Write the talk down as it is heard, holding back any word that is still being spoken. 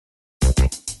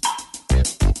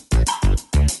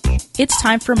It's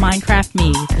time for Minecraft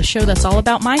Me, the show that's all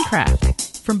about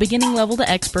Minecraft. From beginning level to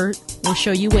expert, we'll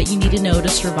show you what you need to know to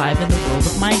survive in the world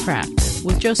of Minecraft.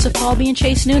 With Joseph Falby and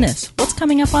Chase Nunes, what's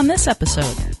coming up on this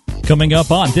episode? Coming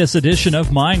up on this edition of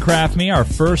Minecraft Me, our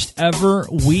first ever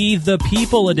We the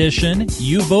People edition.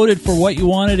 You voted for what you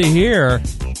wanted to hear,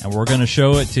 and we're going to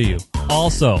show it to you.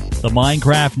 Also, the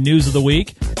Minecraft News of the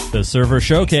Week, the Server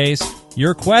Showcase,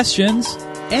 your questions,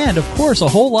 and, of course, a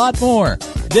whole lot more.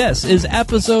 This is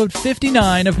episode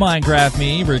 59 of Minecraft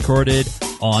Me, recorded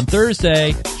on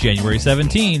Thursday, January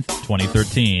 17th,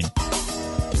 2013.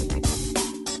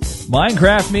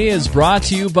 Minecraft Me is brought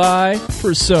to you by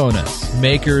PreSonus,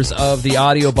 makers of the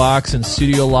Audio Box and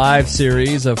Studio Live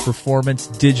series of performance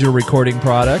digital recording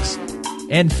products,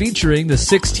 and featuring the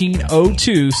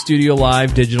 1602 Studio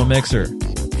Live digital mixer.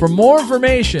 For more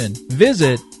information,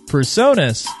 visit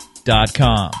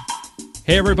PreSonus.com.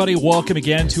 Hey everybody, welcome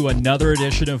again to another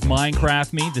edition of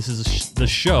Minecraft Me. This is the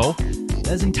show that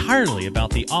is entirely about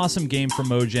the awesome game from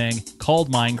Mojang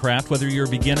called Minecraft. Whether you're a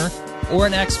beginner or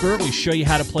an expert, we show you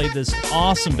how to play this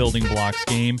awesome building blocks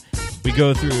game. We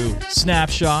go through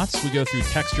snapshots, we go through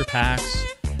texture packs,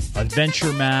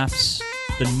 adventure maps,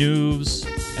 the news,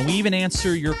 and we even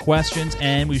answer your questions,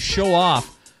 and we show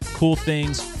off cool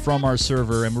things from our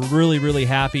server. And we're really, really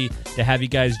happy to have you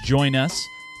guys join us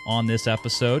on this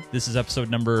episode. This is episode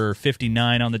number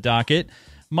 59 on the docket.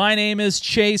 My name is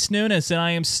Chase Nunes, and I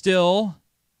am still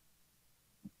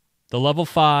the level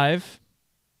 5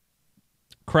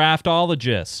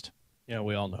 craftologist. Yeah,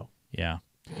 we all know. Yeah.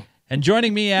 And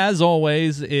joining me, as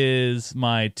always, is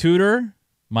my tutor,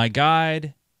 my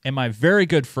guide, and my very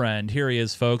good friend. Here he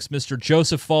is, folks, Mr.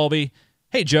 Joseph Falby.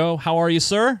 Hey, Joe, how are you,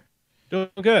 sir?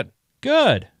 Doing good.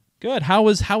 Good. Good. How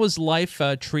was life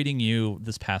treating you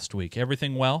this past week?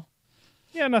 Everything well?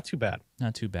 Yeah, not too bad.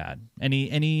 Not too bad. Any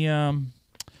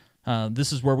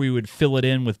this is where we would fill it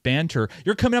in with banter.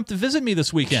 You're coming up to visit me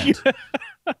this weekend.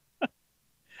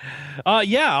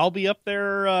 Yeah, I'll be up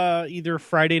there either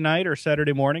Friday night or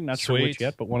Saturday morning. Not sure which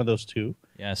yet, but one of those two.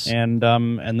 Yes. And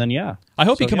then yeah. I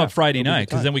hope you come up Friday night,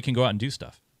 because then we can go out and do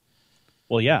stuff.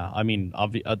 Well, yeah. I mean,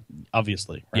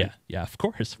 obviously. Right? Yeah, of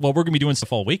course. Well, we're gonna be doing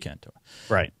stuff all weekend.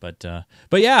 Right. But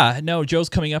yeah, no. Joe's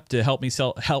coming up to help me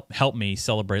help me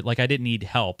celebrate. Like, I didn't need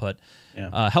help, but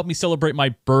help me celebrate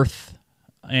my birth.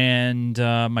 And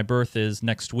my birth is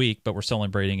next week, but we're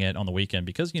celebrating it on the weekend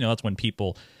because that's when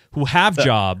people who have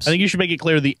jobs. I think you should make it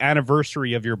clear the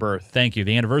anniversary of your birth. Thank you.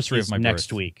 The anniversary of my birth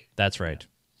next week. That's right.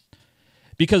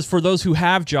 Because for those who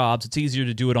have jobs, it's easier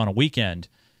to do it on a weekend.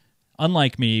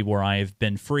 Unlike me, where I've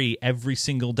been free every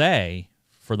single day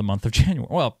for the month of January.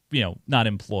 Well, not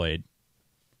employed,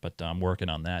 but I'm working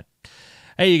on that.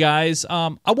 Hey, you guys,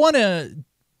 I want to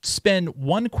spend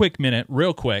one quick minute,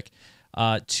 real quick,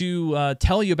 to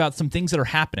tell you about some things that are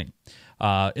happening,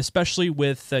 especially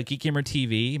with Geek Gamer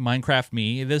TV, Minecraft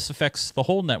Me. This affects the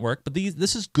whole network, but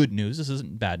this is good news. This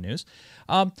isn't bad news.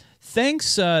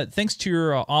 Thanks to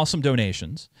your awesome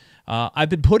donations. I've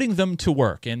been putting them to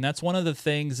work, and that's one of the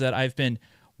things that I've been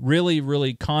really,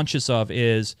 really conscious of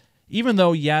is, even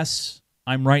though, yes,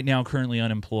 I'm right now currently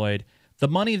unemployed, the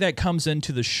money that comes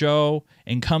into the show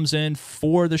and comes in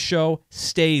for the show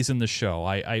stays in the show.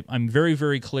 I'm very,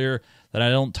 very clear that I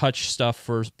don't touch stuff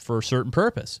for a certain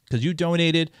purpose, because you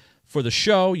donated for the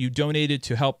show, you donated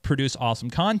to help produce awesome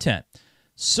content.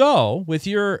 So, with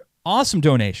your awesome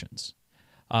donations,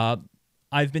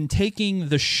 I've been taking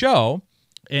the show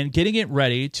and getting it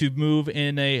ready to move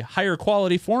in a higher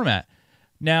quality format.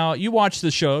 Now, you watch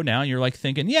the show now, and you're like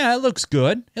thinking, yeah, it looks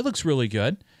good. It looks really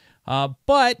good.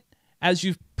 But as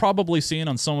you've probably seen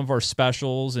on some of our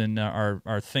specials and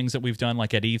our things that we've done,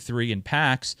 like at E3 and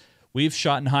PAX, we've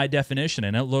shot in high definition,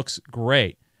 and it looks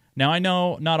great. Now, I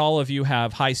know not all of you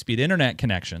have high-speed internet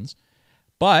connections,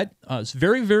 but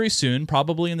very, very soon,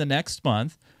 probably in the next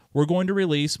month, we're going to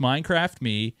release Minecraft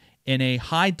Me in a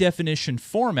high-definition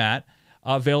format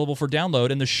available for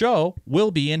download, and the show will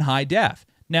be in high def.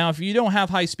 Now, if you don't have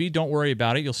high speed, don't worry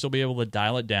about it. You'll still be able to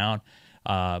dial it down.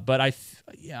 But I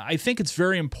think it's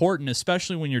very important,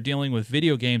 especially when you're dealing with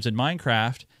video games in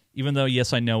Minecraft, even though,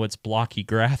 yes, I know it's blocky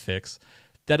graphics,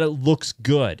 that it looks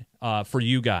good for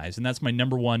you guys. And that's my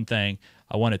number one thing.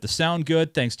 I want it to sound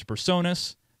good, thanks to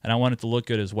PreSonus, and I want it to look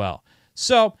good as well.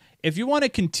 So if you want to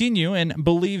continue, and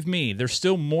believe me, there's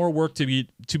still more work to be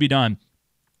done.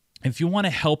 If you want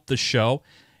to help the show,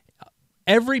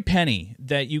 every penny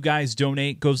that you guys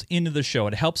donate goes into the show.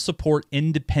 It helps support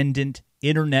independent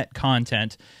internet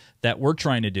content that we're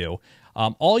trying to do.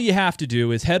 All you have to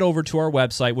do is head over to our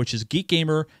website, which is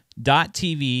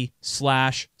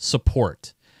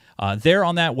geekgamer.tv/support. There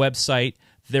on that website,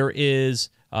 there is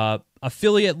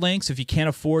affiliate links if you can't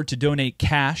afford to donate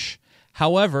cash.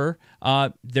 However,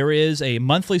 there is a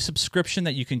monthly subscription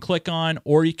that you can click on,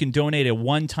 or you can donate a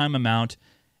one-time amount.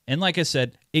 And like I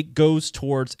said, it goes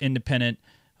towards independent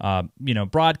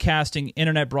broadcasting,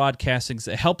 internet broadcasting.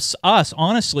 It helps us,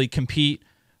 honestly, compete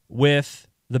with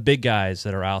the big guys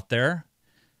that are out there.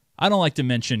 I don't like to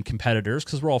mention competitors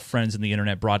because we're all friends in the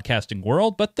internet broadcasting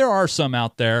world, but there are some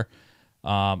out there.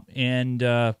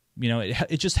 It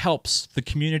just helps the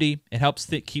community. It helps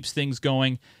keeps things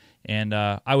going. And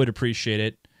I would appreciate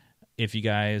it if you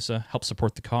guys help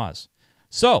support the cause.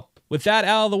 So, with that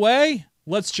out of the way,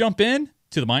 let's jump in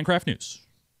to the Minecraft news.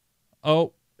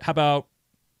 Oh, how about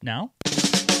now?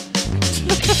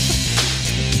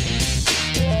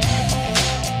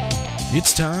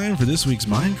 It's time for this week's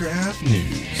Minecraft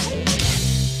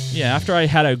news. Yeah, after I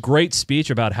had a great speech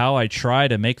about how I try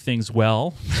to make things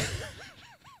well.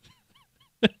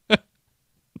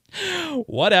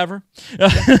 Whatever.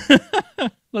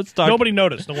 Let's talk. Nobody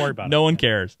noticed. Don't worry about it. No one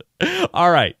cares. All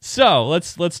right, so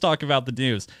let's talk about the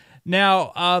news.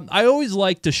 Now, I always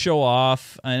like to show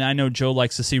off, and I know Joe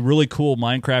likes to see really cool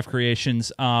Minecraft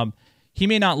creations. He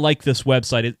may not like this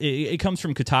website. It comes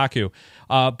from Kotaku.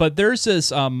 But there's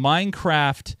this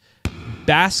Minecraft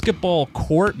basketball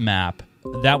court map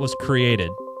that was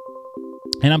created.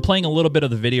 And I'm playing a little bit of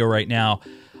the video right now.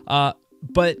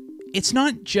 But it's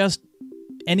not just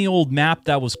any old map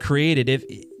that was created.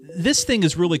 This thing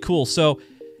is really cool. So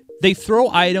they throw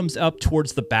items up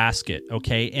towards the basket,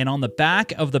 okay? And on the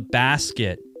back of the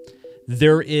basket,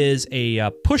 there is a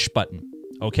push button,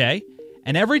 okay?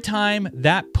 And every time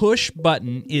that push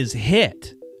button is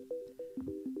hit,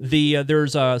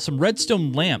 there's some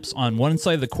redstone lamps on one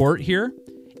side of the court here.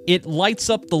 It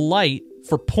lights up the light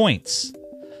for points.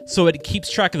 So it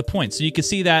keeps track of the points. So you can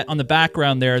see that on the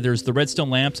background there, there's the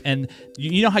redstone lamps. And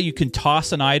you know how you can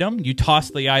toss an item? You toss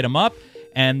the item up,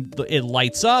 and it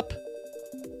lights up.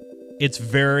 It's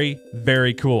very,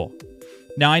 very cool.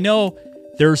 Now, I know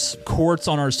there's courts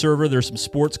on our server. There's some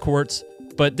sports courts.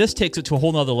 But this takes it to a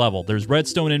whole nother level. There's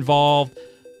redstone involved.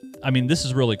 I mean, this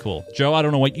is really cool. Joe, I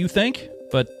don't know what you think,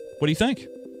 but what do you think?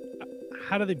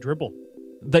 How do they dribble?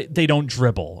 They don't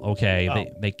dribble, okay? Oh.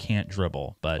 They can't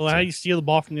dribble. But well, how do you steal the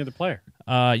ball from the other player?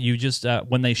 You just,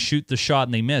 when they shoot the shot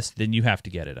and they miss, then you have to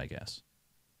get it, I guess.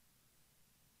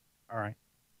 All right.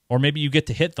 Or maybe you get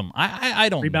to hit them. I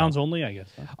don't know. Rebounds only, I guess.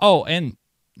 Huh? Oh, and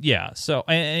yeah. So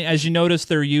and as you notice,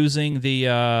 they're using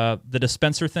the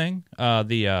dispenser thing,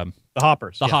 the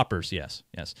hoppers. The hoppers, yes.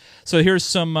 So here's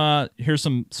some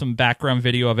background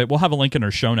video of it. We'll have a link in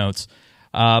our show notes.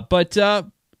 But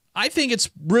I think it's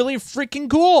really freaking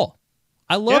cool.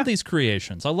 I love these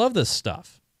creations. I love this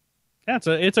stuff. Yeah,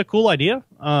 it's a cool idea.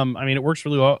 I mean, it works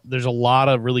really well. There's a lot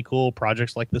of really cool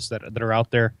projects like this that are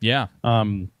out there. Yeah.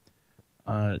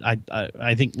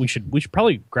 I think we should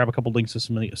probably grab a couple links to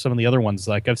some of the other ones.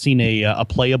 Like I've seen a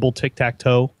playable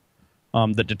tic-tac-toe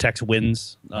that detects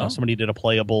wins. Somebody did a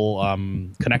playable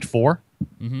Connect 4.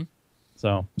 Mm-hmm.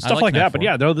 So stuff like that. 4. But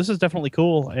yeah, no, this is definitely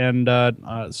cool. And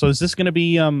so is this going to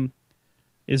be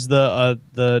is the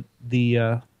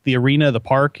arena, the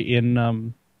park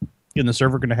in the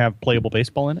server going to have playable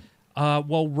baseball in it?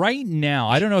 Well, right now,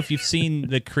 I don't know if you've seen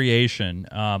the creation,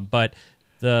 but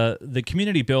the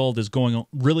community build is going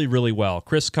really, really well.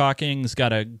 Chris Cocking's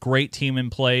got a great team in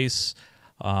place,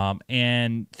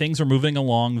 and things are moving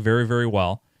along very, very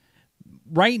well.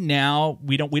 Right now,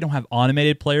 we don't have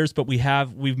automated players, but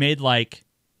we've made like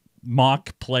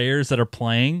mock players that are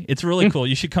playing. It's really cool.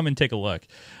 You should come and take a look.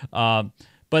 But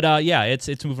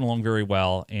it's moving along very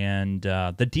well, and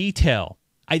the detail.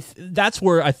 That's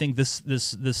where I think this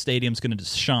stadium's going to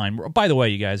shine. By the way,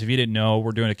 you guys, if you didn't know,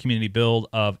 we're doing a community build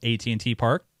of AT&T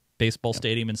Park baseball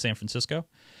stadium in San Francisco,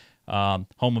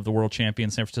 home of the world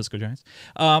champion San Francisco Giants.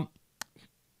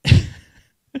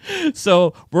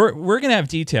 So we're going to have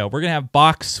detail. We're going to have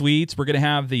box suites. We're going to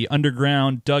have the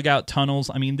underground dugout tunnels.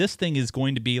 I mean, this thing is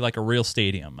going to be like a real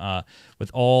stadium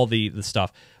with all the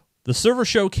stuff. The server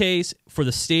showcase for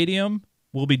the stadium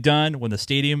will be done when the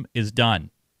stadium is done.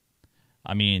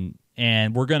 I mean,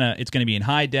 and it's going to be in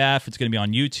high def. It's going to be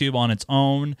on YouTube on its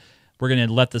own. We're going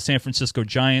to let the San Francisco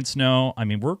Giants know. I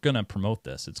mean, we're going to promote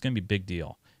this. It's going to be a big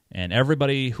deal. And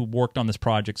everybody who worked on this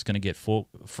project is going to get full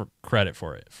credit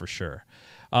for it, for sure.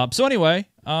 So anyway,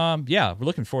 we're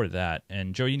looking forward to that.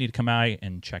 And Joe, you need to come out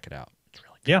and check it out. It's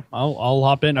really cool. Yeah, I'll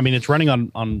hop in. I mean, it's running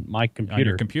on my computer. On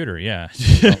your computer, yeah.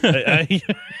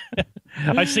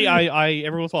 I see. I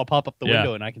every once in a while pop up the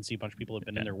window and I can see a bunch of people have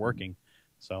been in there working.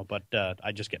 So, but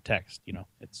I just get text. You know,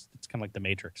 it's kind of like the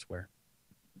Matrix where,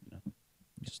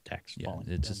 just text. Yeah,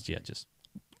 it's just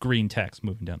green text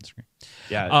moving down the screen.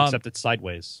 Yeah, except it's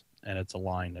sideways. and it's a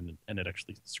line, and it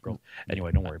actually scrolls.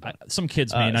 Anyway, don't worry about it. Some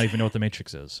kids may not even know what the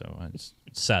Matrix is, so it's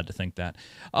sad to think that.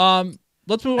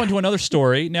 Let's move on to another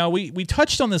story. Now, we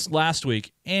touched on this last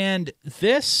week, and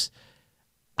this,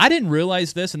 I didn't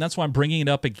realize this, and that's why I'm bringing it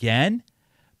up again,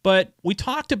 but we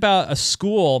talked about a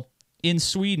school in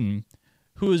Sweden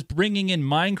who is bringing in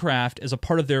Minecraft as a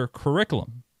part of their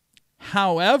curriculum.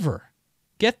 However,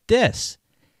 get this,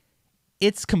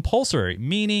 it's compulsory,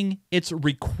 meaning it's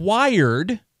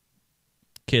required,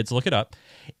 kids, look it up,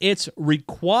 it's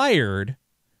required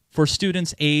for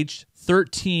students aged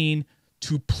 13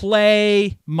 to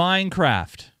play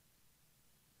Minecraft.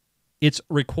 It's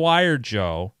required,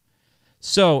 Joe.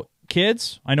 So,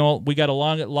 kids, I know we got a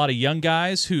lot of young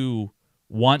guys who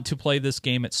want to play this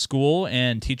game at school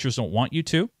and teachers don't want you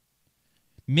to.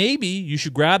 Maybe you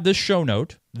should grab this show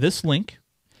note, this link,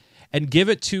 and give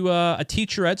it to a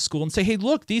teacher at school and say, hey,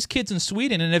 look, these kids in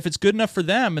Sweden, and if it's good enough for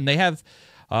them and they have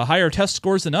higher test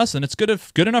scores than us, then it's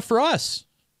good enough for us.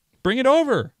 Bring it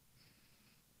over.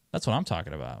 That's what I'm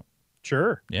talking about.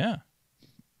 Sure. Yeah.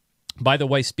 By the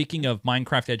way, speaking of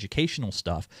Minecraft educational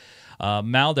stuff,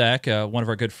 Maldek, one of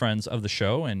our good friends of the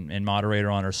show and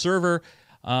moderator on our server,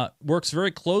 works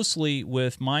very closely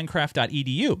with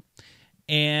Minecraft.edu.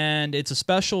 And it's a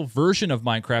special version of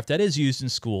Minecraft that is used in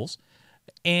schools.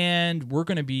 And we're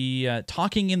going to be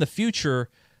talking in the future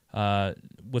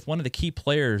with one of the key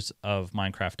players of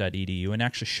Minecraft.edu and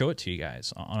actually show it to you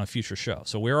guys on a future show.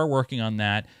 So we are working on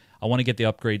that. I want to get the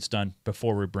upgrades done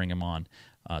before we bring him on.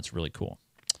 It's really cool.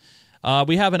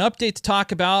 We have an update to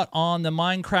talk about on the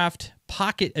Minecraft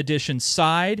Pocket Edition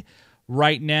side.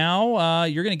 Right now,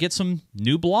 you're going to get some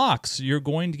new blocks. You're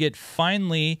going to get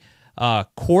finally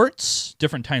quartz,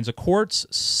 different kinds of quartz,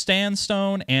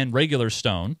 sandstone, and regular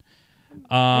stone.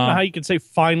 I don't know how you can say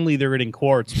finally they're getting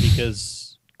quartz,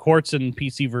 because quartz in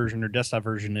PC version or desktop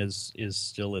version is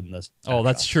still in this. Oh,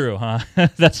 that's true, huh?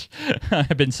 That's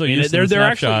I've been so used to the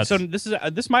snapshots. Actually, so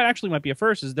this might be a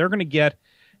first. Is they're going to get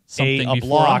something a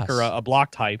block or a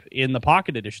block type in the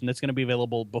Pocket Edition that's going to be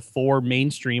available before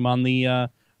mainstream on the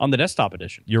desktop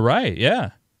edition. You're right. Yeah,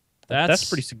 that's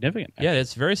pretty significant. Actually. Yeah,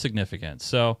 it's very significant.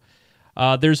 So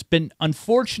there's been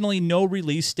unfortunately no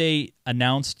release date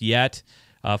announced yet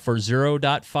for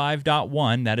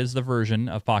 0.5.1. That is the version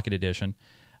of Pocket Edition.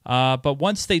 But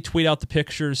once they tweet out the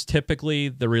pictures, typically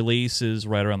the release is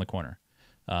right around the corner.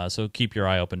 So keep your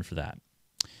eye open for that.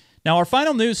 Now, our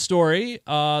final news story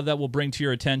that we'll bring to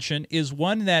your attention is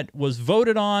one that was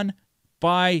voted on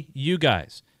by you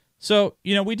guys. So,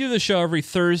 we do the show every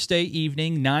Thursday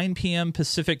evening, 9 p.m.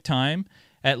 Pacific time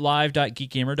at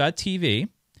live.geekgamer.tv.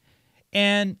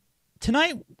 And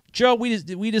tonight, Joe,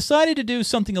 we decided to do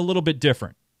something a little bit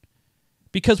different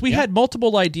because we had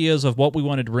multiple ideas of what we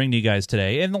wanted to bring to you guys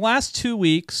today. In the last 2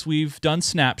 weeks, we've done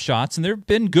snapshots, and they've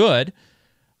been good.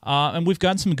 And we've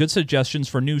gotten some good suggestions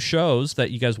for new shows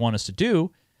that you guys want us to do.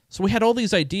 So we had all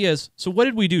these ideas. So what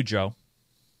did we do, Joe?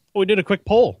 Well, we did a quick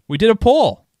poll. We did a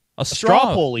poll. A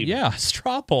straw poll, even. Yeah, a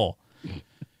straw poll.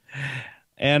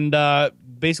 And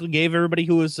basically gave everybody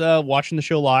who was watching the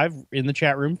show live in the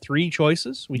chat room 3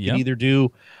 choices. We could either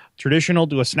do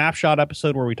do a snapshot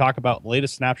episode where we talk about the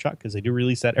latest snapshot, because they do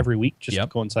release that every week just to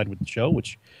coincide with the show,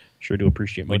 which sure do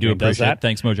appreciate. We do appreciate that.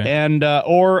 Thanks, Mojang. And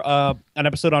or an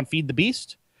episode on Feed the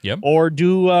Beast. Yep. Or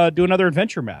do another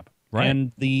adventure map. Right.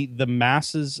 And the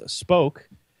masses spoke.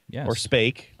 Yes. Or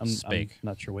spake. I'm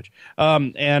not sure which.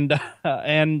 And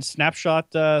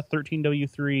snapshot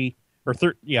 13W3 or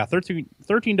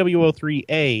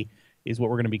 13W03A is what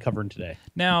we're going to be covering today.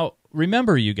 Now,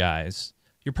 remember, you guys,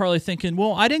 you're probably thinking,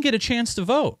 well, I didn't get a chance to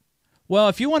vote. Well,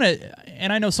 if you want to,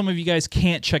 and I know some of you guys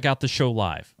can't check out the show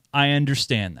live. I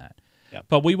understand that. Yep.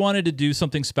 But we wanted to do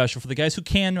something special for the guys who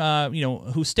can,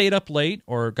 who stayed up late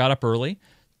or got up early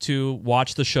to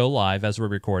watch the show live as we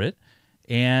record it.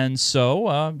 And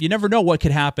so you never know what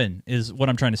could happen is what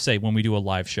I'm trying to say when we do a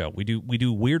live show. We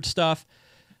do weird stuff.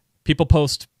 People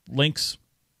post links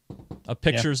of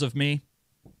pictures of me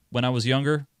when I was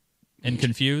younger and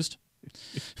confused.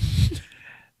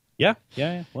 Yeah.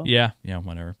 Well. Yeah,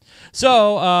 whatever.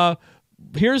 So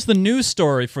here's the news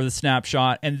story for the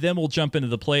snapshot, and then we'll jump into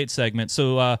the Play It segment.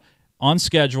 So on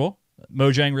schedule,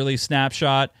 Mojang released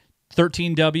snapshot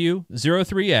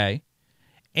 13W03A,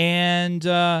 and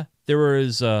there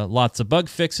was lots of bug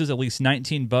fixes. At least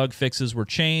 19 bug fixes were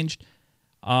changed.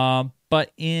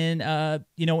 But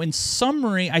in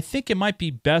summary, I think it might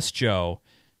be best, Joe,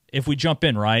 if we jump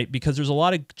in, right? Because there's a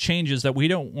lot of changes that we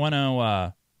don't want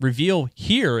to reveal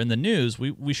here in the news.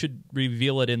 We should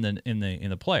reveal it in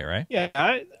the play, right?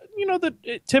 Yeah,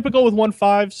 typical with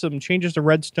 1.5, some changes to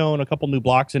Redstone, a couple new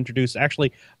blocks introduced. Actually,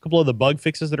 a couple of the bug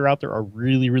fixes that are out there are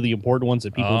really, really important ones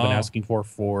that people have been asking for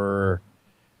forever.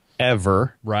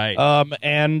 Right.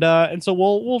 And so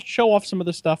we'll show off some of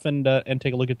the stuff and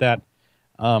take a look at that.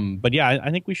 But yeah,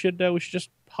 I think we should just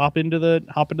hop into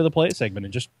the play segment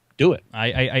and just do it.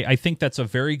 I think that's a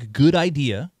very good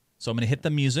idea. So I'm going to hit the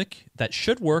music. That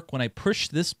should work when I push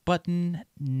this button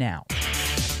now.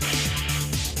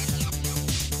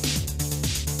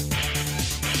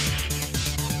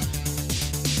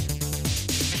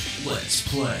 Let's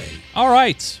play. All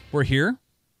right, we're here.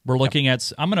 We're looking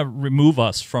at. I'm going to remove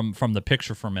us from the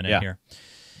picture for a minute here.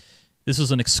 This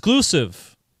is an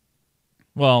exclusive.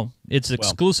 Well, it's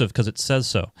exclusive because it says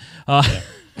so.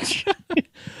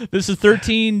 This is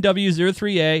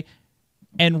 13W03A,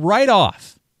 and right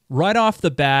off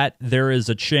the bat, there is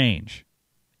a change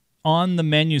on the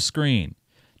menu screen.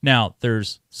 Now,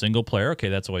 there's single player. Okay,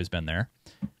 that's always been there.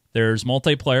 There's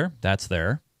multiplayer. That's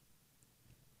there.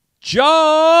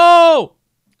 Joe!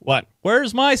 What?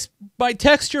 Where's my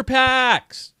texture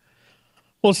packs?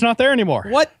 Well, it's not there anymore.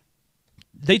 What?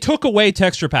 They took away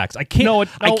texture packs. I can't.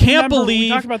 I can't remember, believe we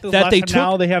talked about this that last they time. took.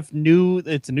 Now they have new.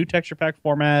 It's a new texture pack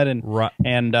format, and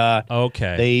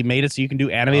okay. They made it so you can do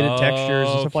animated textures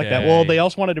and stuff like that. Well, they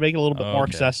also wanted to make it a little bit more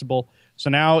accessible. So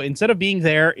now instead of being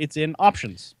there, it's in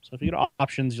options. So if you go to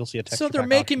options, you'll see a texture. So they're pack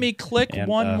making option. me click And,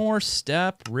 one more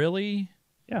step. Really?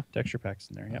 Yeah, texture packs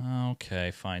in there. Yeah.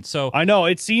 Okay, fine. So I know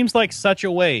it seems like such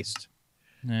a waste.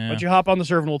 yeah. But you hop on the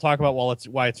server and we'll talk about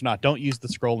why it's not. Don't use the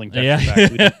scrolling texture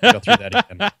pack. We didn't go through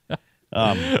that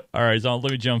again. All right, so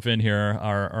let me jump in here,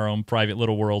 our own private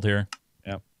little world here.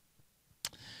 Yeah.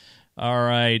 All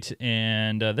right,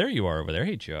 and there you are over there.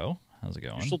 Hey, Joe. How's it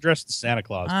going? You're still dressed as Santa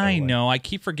Claus. by I the way. know. I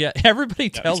keep forgetting. Everybody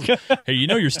tells me, hey, you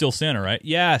know you're still Santa, right?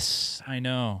 Yes, I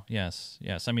know. Yes.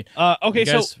 I mean, okay, you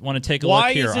guys so want to take a look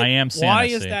here? I am Santa. Why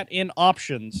is see? that in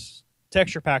options,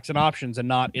 texture packs and options, and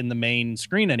not in the main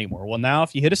screen anymore? Well, now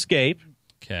if you hit escape,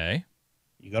 Okay.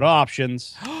 you go to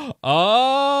options.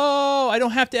 Oh, I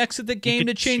don't have to exit the game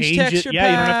to change texture it.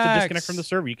 Yeah, you don't have to packs. disconnect from the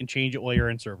server. You can change it while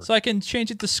you're in server. So I can change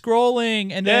it to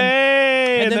scrolling, and then Yay!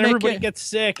 And then make everybody it- gets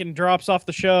sick and drops off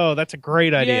the show. That's a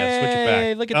great idea. Switch it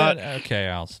back. Look at that. Okay,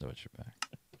 I'll switch it back.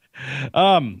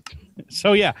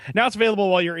 So yeah, now it's available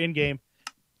while you're in game.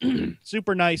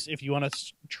 Super nice if you want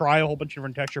to try a whole bunch of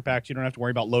different texture packs. You don't have to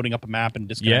worry about loading up a map and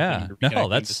disconnecting. Yeah. and No, reconnecting,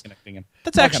 that's disconnecting and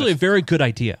That's all actually a very good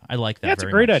idea. I like that. Yeah, it's a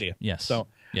very great much. idea. Yes. So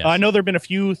yes. I know there have been a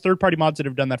few third-party mods that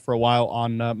have done that for a while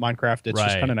on Minecraft. It's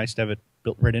just Right. kind of nice to have it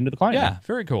built right into the client. Yeah,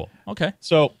 very cool. Okay.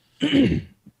 So,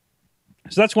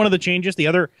 so that's one of the changes. The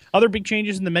other big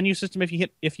changes in the menu system, if you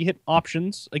hit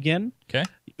options again, Okay.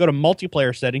 you go to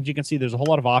multiplayer settings. You can see there's a whole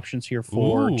lot of options here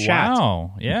for Ooh, chat.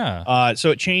 Wow. Yeah.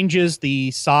 So it changes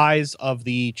the size of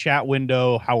the chat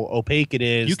window, how opaque it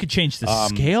is. You could change the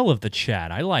scale of the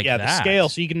chat. I like yeah, that. the scale,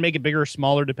 so you can make it bigger or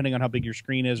smaller depending on how big your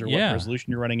screen is or what Yeah.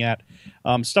 resolution you're running at,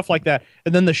 stuff like that.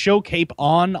 And then the show cape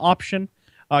on option.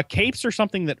 Capes are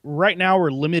something that right now are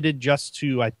limited just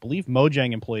to, I believe,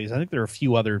 Mojang employees. I think there are a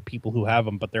few other people who have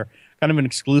them, but they're kind of an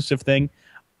exclusive thing.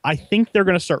 I think they're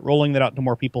going to start rolling that out to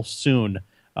more people soon.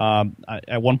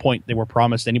 At one point, they were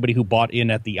promised anybody who bought in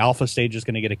at the alpha stage is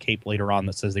going to get a cape later on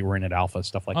that says they were in at alpha,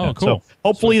 stuff like that. Cool. So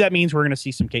hopefully that means we're going to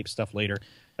see some cape stuff later.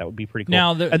 That would be pretty cool.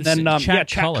 Now, and then chat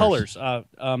chat colors.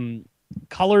 colors.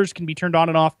 Colors can be turned on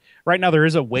and off. Right now, there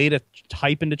is a way to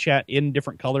type into chat in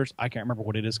different colors. I can't remember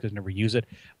what it is because I never use it.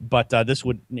 But this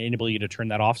would enable you to turn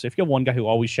that off. So if you have one guy who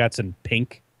always chats in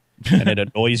pink and it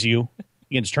annoys you,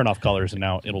 you can just turn off colors, and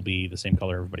now it'll be the same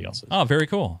color everybody else is. Oh, very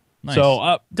cool. Nice.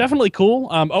 So definitely cool.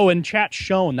 And chat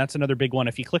shown, that's another big one.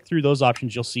 If you click through those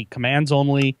options, you'll see commands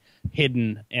only,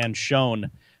 hidden, and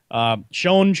shown.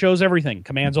 Shown shows everything.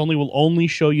 Commands only will only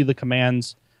show you the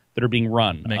commands that are being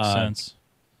run. Makes sense.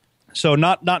 So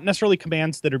not necessarily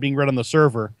commands that are being run on the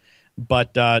server,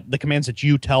 but the commands that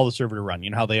you tell the server to run.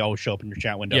 You know how they always show up in your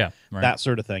chat window. Yeah, right. That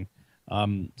sort of thing.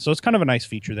 So it's kind of a nice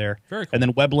feature there. Very cool. And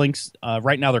then web links,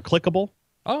 right now they're clickable.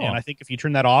 Oh. And I think if you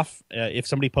turn that off, if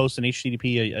somebody posts an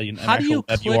HTTP, an How do actual you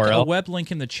web click URL, a web link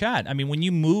in the chat? I mean, when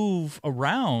you move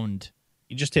around.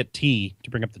 you just hit T to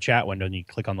bring up the chat window, and you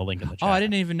click on the link in the chat. Oh, I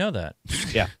didn't even know that.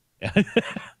 Yeah. Noob,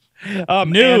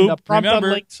 and, prompt remember.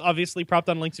 on links, obviously, prompt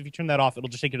on links. If you turn that off, it'll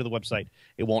just take you to the website.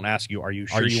 It won't ask you, "Are you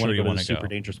sure you want to go to the super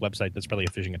dangerous website?" That's probably a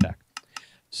phishing attack.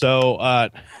 So, I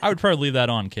would probably leave that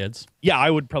on, kids. yeah, I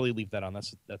would probably leave that on.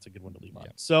 That's a good one to leave on.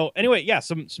 So, anyway, yeah,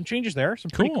 some changes there. Some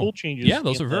pretty cool changes. Yeah,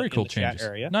 those in are very the cool chat changes.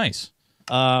 area. Nice.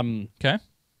 Okay. Okay.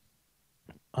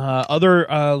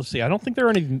 Let's see. I don't think there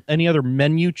are any other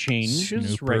menu changes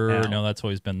Snooper, right now. no, that's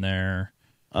always been there.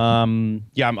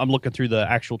 Yeah, I'm looking through the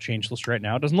actual change list right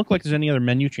now. It doesn't look like there's any other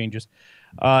menu changes.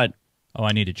 Oh,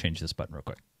 I need to change this button real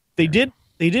quick. They did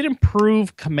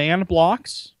improve command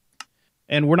blocks,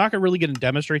 and we're not going to really get to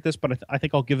demonstrate this, but I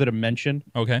think I'll give it a mention.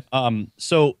 Okay.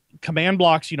 So command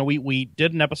blocks, we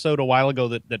did an episode a while ago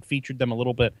that featured them a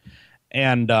little bit,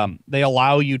 and they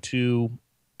allow you to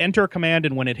enter a command,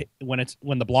 and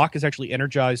when the block is actually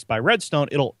energized by redstone,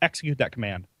 it'll execute that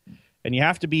command. And you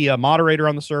have to be a moderator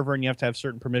on the server, and you have to have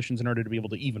certain permissions in order to be able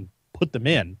to even put them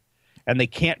in. And they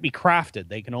can't be crafted;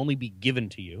 they can only be given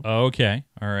to you. Okay,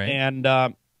 all right. And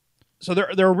so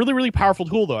they're a really, really powerful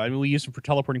tool, though. I mean, we use them for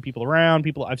teleporting people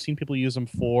around. I've seen people use them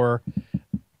for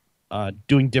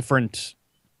doing different.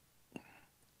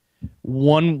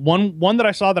 One that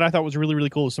I saw that I thought was really, really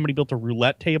cool is somebody built a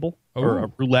roulette table or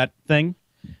a roulette thing.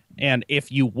 And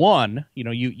if you won,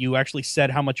 you actually said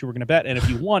how much you were going to bet, and if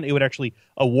you won, it would actually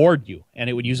award you, and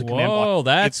it would use a command block. Oh,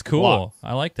 that's cool.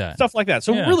 I like that. Stuff like that.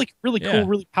 So really, really cool,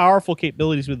 really powerful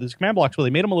capabilities with these command blocks. Well,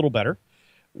 they made them a little better.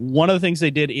 One of the things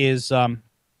they did is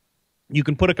you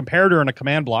can put a comparator in a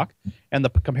command block, and the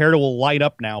comparator will light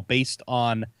up now based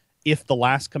on if the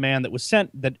last command that was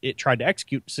sent that it tried to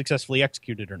execute successfully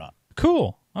executed or not.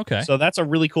 Cool. Okay. So that's a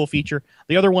really cool feature.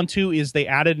 The other one too is they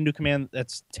added a new command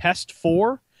that's test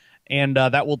 4. And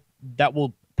that will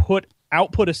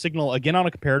output a signal again on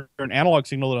a comparator, an analog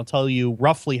signal that'll tell you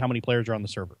roughly how many players are on the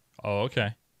server. Oh,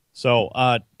 okay. So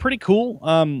pretty cool.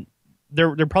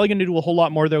 They're probably going to do a whole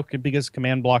lot more though, because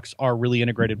command blocks are really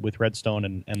integrated with Redstone,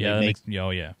 and they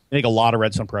make a lot of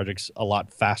Redstone projects a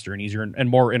lot faster and easier and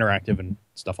more interactive and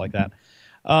stuff like that.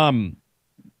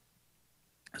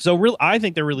 So I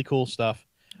think they're really cool stuff.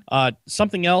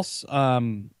 Something else. So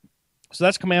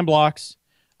that's command blocks.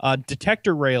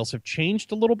 Detector rails have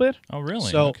changed a little bit. Oh,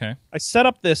 really? So okay. I set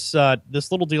up this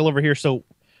little deal over here. So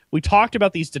we talked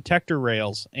about these detector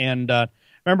rails, and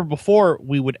remember before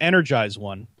we would energize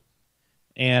one,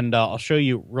 and I'll show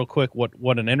you real quick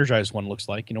what an energized one looks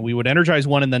like. We would energize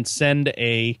one and then send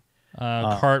a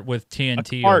cart with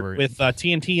TNT over it. With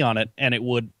TNT on it, and it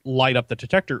would light up the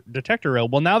detector rail.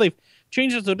 Well, now they've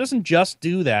changed it so it doesn't just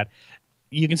do that.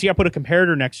 You can see I put a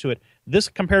comparator next to it. This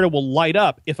comparator will light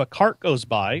up if a cart goes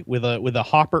by with a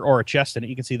hopper or a chest in it.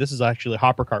 You can see this is actually a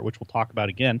hopper cart, which we'll talk about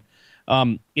again.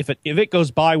 If it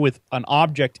goes by with an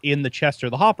object in the chest or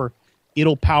the hopper,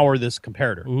 it'll power this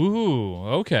comparator. Ooh,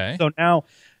 okay. So now,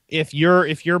 if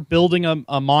you're building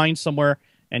a mine somewhere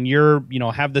and you're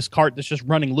have this cart that's just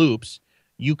running loops,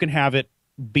 you can have it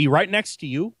be right next to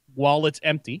you while it's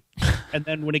empty, and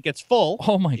then when it gets full,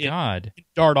 oh my god,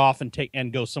 dart off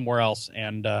and go somewhere else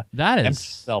and that empty is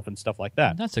itself and stuff like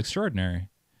that. That's extraordinary.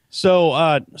 So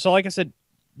like I said,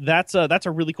 that's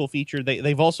a really cool feature.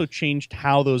 They've also changed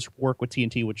how those work with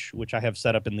TNT, which I have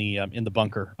set up in the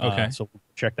bunker. Okay, so we'll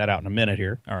check that out in a minute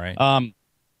here. All right.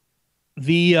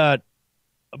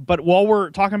 But while we're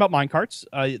talking about minecarts,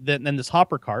 then this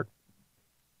hopper cart.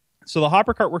 So the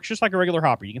hopper cart works just like a regular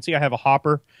hopper. You can see I have a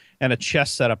hopper and a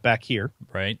chest set up back here.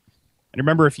 Right. And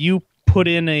remember, if you put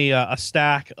in a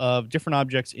stack of different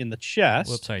objects in the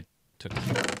chest. Whoops! I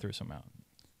threw some out.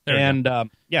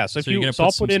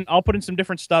 I'll put in some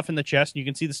different stuff in the chest, and you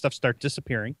can see the stuff start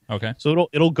disappearing. Okay. So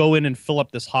it'll go in and fill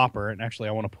up this hopper, and actually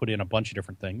I want to put in a bunch of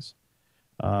different things.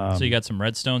 So you got some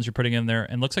redstones you're putting in there,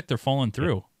 and looks like they're falling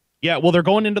through. Yeah, well, they're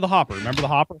going into the hopper. Remember the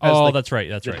hopper? That's right.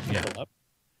 That's right. Yeah.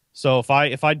 So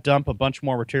if I dump a bunch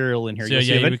more material in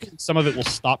here, some of it will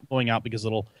stop going out because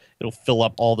it'll fill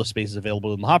up all the spaces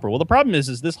available in the hopper. Well, the problem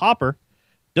is this hopper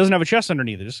doesn't have a chest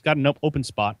underneath it. It's just got an open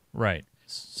spot. Right.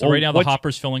 So right now the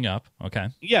hopper's filling up. Okay.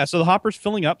 Yeah. So the hopper's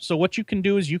filling up. So what you can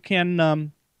do is you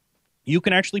can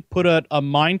actually put a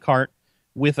minecart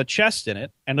with a chest in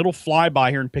it, and it'll fly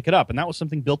by here and pick it up. And that was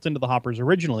something built into the hoppers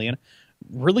originally, and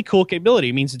really cool capability.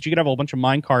 It means that you could have a bunch of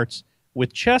minecarts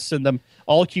with chests in them,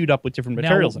 all queued up with different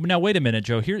materials. Now wait a minute,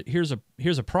 Joe. Here's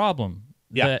a problem.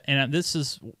 Yeah. And this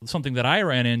is something that I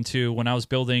ran into when I was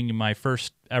building my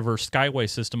first ever Skyway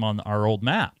system on our old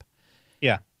map.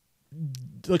 Yeah.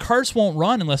 The carts won't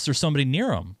run unless there's somebody near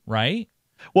them, right?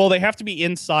 Well, they have to be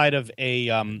inside of a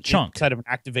chunk, inside of an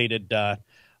activated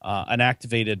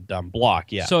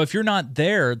block. Yeah. So if you're not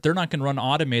there, they're not going to run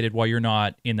automated while you're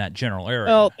not in that general area.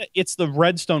 Well, it's the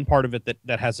redstone part of it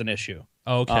that has an issue.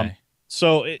 Okay.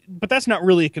 But that's not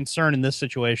really a concern in this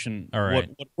situation. All right.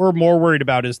 What we're more worried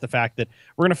about is the fact that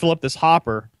we're going to fill up this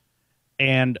hopper,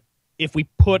 and if we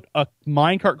put a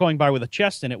minecart going by with a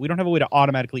chest in it, we don't have a way to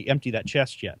automatically empty that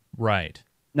chest yet. Right.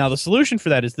 Now, the solution for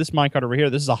that is this minecart over here.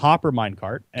 This is a hopper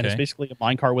minecart, and it's basically a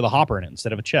minecart with a hopper in it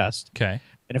instead of a chest. Okay.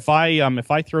 And if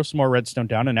I throw some more redstone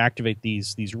down and activate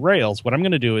these rails, what I'm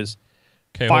going to do is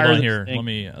Okay, fire hold on this here. thing. Let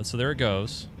me. So there it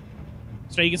goes.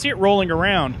 So you can see it rolling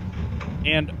around,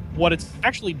 and what it's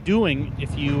actually doing,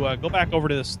 if you go back over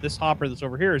to this hopper that's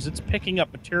over here, is it's picking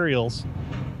up materials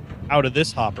out of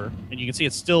this hopper, and you can see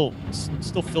it's still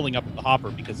filling up the hopper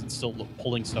because it's still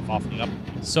pulling stuff off the upper.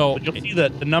 So But you'll see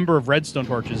that the number of redstone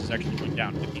torches is actually going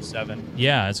down, 57.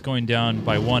 yeah, it's going down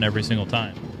by 1 every single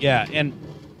time. Yeah, and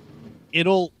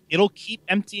it'll keep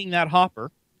emptying that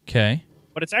hopper. Okay.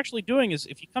 What it's actually doing is,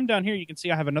 if you come down here, you can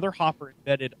see I have another hopper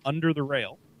embedded under the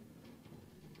rail.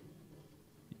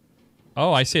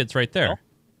 Oh, I see. It's right there.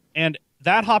 And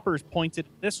that hopper is pointed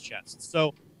at this chest.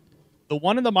 So the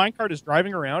one in the minecart is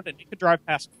driving around, and it could drive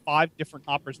past 5 different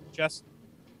hoppers in the chest,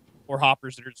 or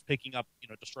hoppers that are just picking up,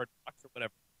 destroyed blocks or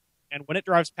whatever. And when it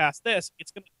drives past this,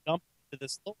 it's going to dump into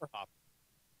this lower hopper.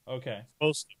 Okay. It's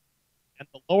supposed to. And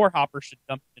the lower hopper should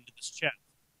dump into this chest.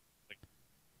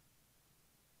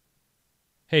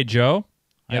 Hey, Joe.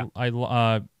 Yeah. I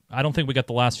don't think we got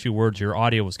the last few words. Your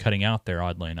audio was cutting out there,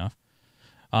 oddly enough.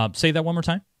 Say that one more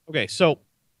time. Okay, so,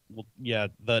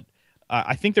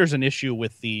 I think there's an issue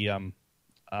with the.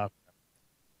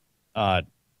 I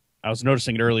was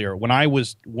noticing it earlier when I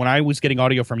was getting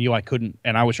audio from you. I couldn't,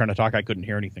 and I was trying to talk. I couldn't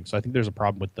hear anything. So I think there's a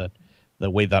problem with the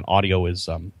way that audio is.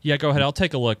 Yeah, go ahead. I'll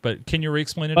take a look. But can you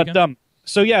re-explain it But again?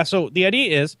 so the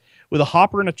idea is, with a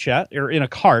hopper in a chest or in a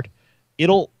cart,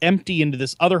 it'll empty into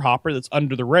this other hopper that's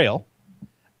under the rail,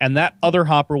 and that other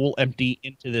hopper will empty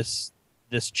into this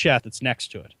chest that's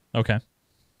next to it. Okay.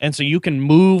 And so you can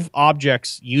move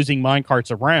objects using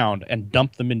minecarts around and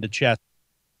dump them into chests.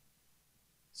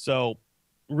 So,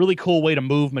 really cool way to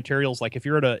move materials. Like if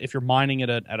you're mining at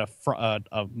a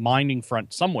mining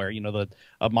front somewhere,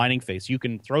 a mining face, you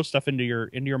can throw stuff into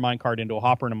your minecart, into a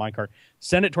hopper in a minecart,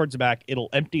 send it towards the back. It'll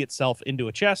empty itself into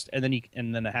a chest, and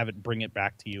then have it bring it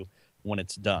back to you when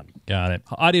it's done. Got it.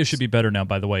 Audio should be better now,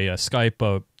 by the way.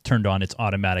 Skype turned on its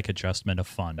automatic adjustment of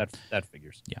fun. That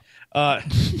figures. Yeah.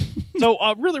 So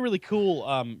really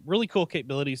cool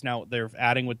capabilities now they're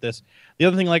adding with this. The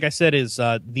other thing, like I said, is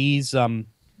these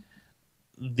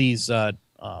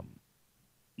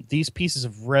pieces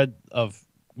of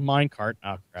minecart.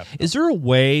 Oh crap! Is there a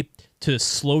way to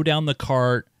slow down the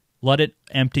cart, let it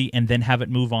empty, and then have it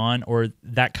move on, or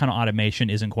that kind of automation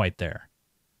isn't quite there?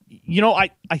 I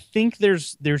think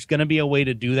there's going to be a way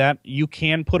to do that. You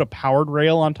can put a powered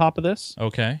rail on top of this.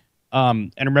 Okay.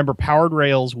 And remember, powered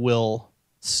rails will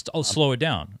slow it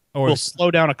down, will slow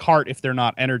down a cart if they're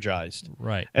not energized.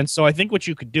 Right. And so I think what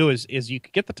you could do is you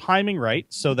could get the timing right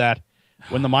so that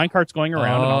when the minecart's going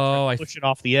around and I'll try to push it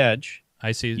off the edge,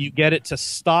 I see. You get it to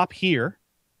stop here,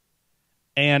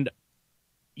 and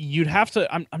you'd have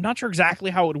to. I'm not sure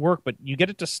exactly how it would work, but you get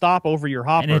it to stop over your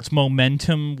hopper, and its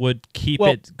momentum would keep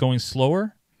it going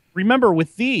slower. Remember,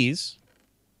 with these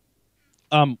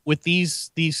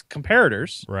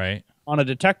comparators, right, on a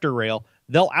detector rail,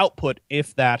 they'll output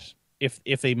if a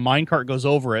minecart goes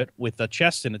over it with a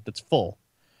chest in it that's full,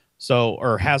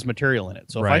 or has material in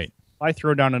it. So right. if I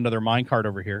throw down another minecart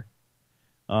over here,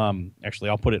 actually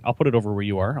I'll put it over where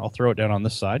you are. I'll throw it down on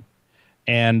this side.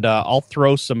 And I'll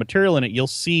throw some material in it. You'll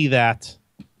see that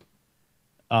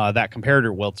that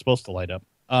comparator. Well, it's supposed to light up,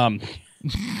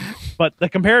 but the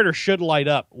comparator should light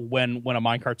up when a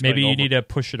minecart's maybe going you over. need to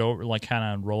push it over, like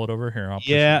kind of roll it over here.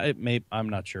 Yeah, it may. I'm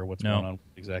not sure what's going on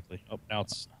exactly. Oh, now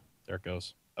there it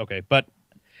goes. Okay, but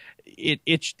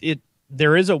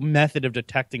there is a method of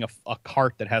detecting a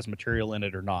cart that has material in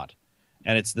it or not.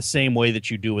 And it's the same way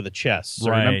that you do with a chest. So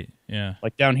right, remember, yeah.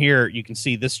 Like down here, you can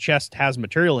see this chest has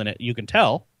material in it. You can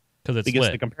tell because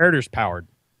the comparator's powered.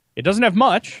 It doesn't have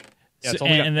much. Yeah, so,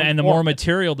 and the more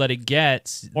material that it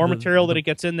gets... that it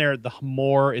gets in there, the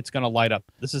more it's going to light up.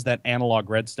 This is that analog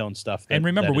redstone stuff. And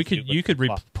remember, you could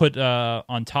put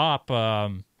on top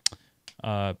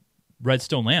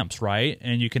redstone lamps, right?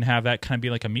 And you can have that kind of be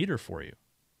like a meter for you.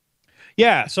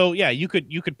 Yeah, so you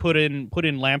could put in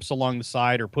lamps along the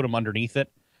side or put them underneath it.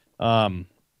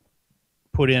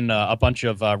 Put in a bunch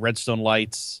of redstone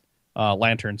lights,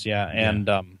 lanterns, and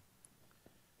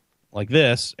like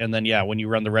this, and then when you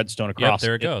run the redstone across,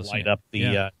 there it goes. Light up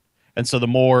the. And so the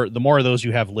more of those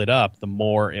you have lit up, the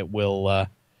more it will.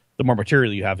 The more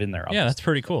material you have in there. Obviously. Yeah, that's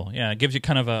pretty cool. Yeah, it gives you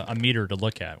kind of a meter to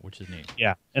look at, which is neat.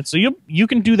 Yeah, and so you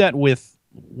can do that with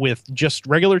just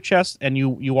regular chests, and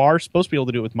you are supposed to be able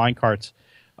to do it with minecarts,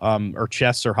 or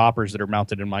chests or hoppers that are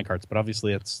mounted in minecarts. But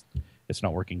obviously, it's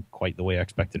not working quite the way I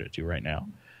expected it to right now.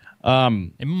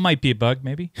 It might be a bug,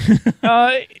 maybe.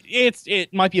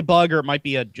 It might be a bug, or it might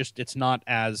be it's not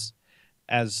as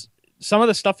some of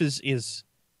the stuff is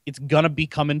it's gonna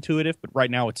become intuitive, but right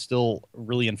now it's still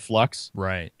really in flux.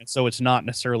 Right. And so it's not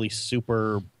necessarily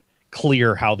super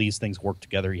clear how these things work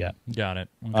together yet. Got it.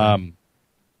 Okay.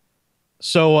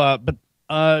 But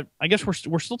I guess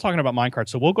we're still talking about minecart,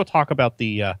 so we'll go talk about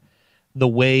the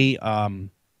way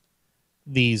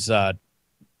these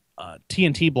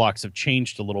TNT blocks have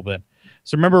changed a little bit.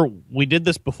 So remember, we did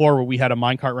this before where we had a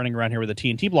minecart running around here with a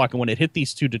TNT block, and when it hit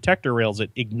these two detector rails,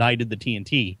 it ignited the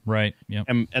TNT. Right. Yep.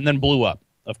 And then blew up,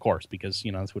 of course, because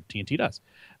that's what TNT does.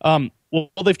 Well,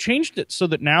 they've changed it so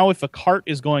that now if a cart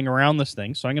is going around this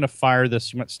thing, so I'm going to fire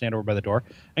this. You might stand over by the door.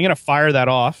 I'm going to fire that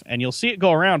off, and you'll see it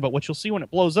go around. But what you'll see when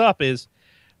it blows up is,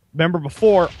 remember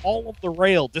before, all of the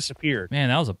rail disappeared. Man,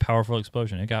 that was a powerful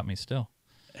explosion. It got me still.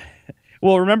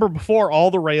 Well, remember before,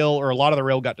 all the rail or a lot of the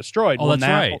rail got destroyed. Oh, that's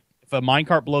right. If a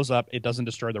minecart blows up, it doesn't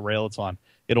destroy the rail it's on.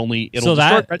 It'll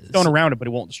destroy redstone around it, but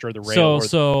it won't destroy the rail.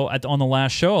 On the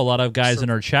last show, a lot of guys in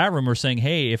our chat room were saying,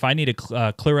 "Hey, if I need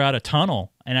to clear out a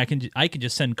tunnel, and I can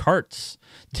just send carts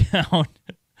down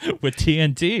with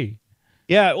TNT."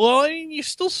 Yeah, well, I mean, you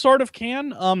still sort of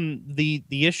can. The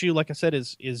issue, like I said,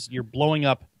 is you're blowing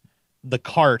up the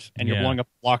cart and you're blowing up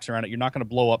blocks around it. You're not going to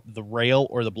blow up the rail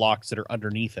or the blocks that are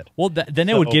underneath it. Well, then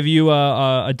it would give you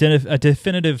a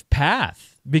definitive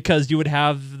path, because you would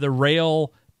have the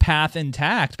rail path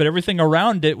intact, but everything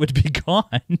around it would be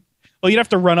gone. Well, you'd have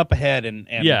to run up ahead and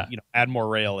add more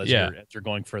rail as you're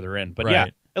going further in. But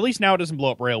at least now it doesn't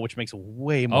blow up rail, which makes it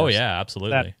way more. Oh yeah,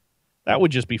 absolutely. That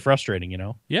would just be frustrating,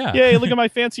 Yeah. Yay, look at my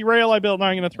fancy rail I built. Now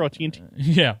I'm going to throw a TNT.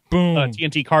 Yeah, boom.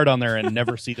 TNT card on there and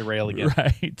never see the rail again.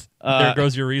 Right. There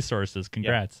goes your resources.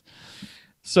 Congrats. Yeah.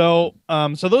 So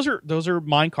those are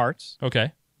mine carts.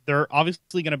 Okay. There are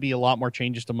obviously going to be a lot more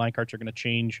changes to mine carts. They're going to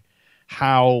change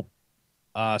how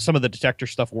some of the detector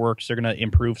stuff works. They're going to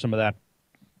improve some of that.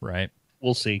 Right.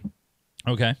 We'll see.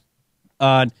 Okay.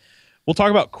 We'll talk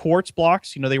about quartz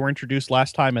blocks. They were introduced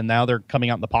last time, and now they're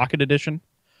coming out in the Pocket Edition.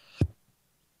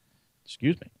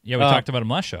 Excuse me. Yeah, we talked about them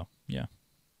last show. Yeah.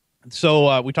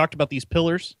 So we talked about these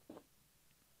pillars.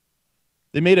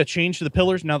 They made a change to the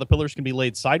pillars. Now the pillars can be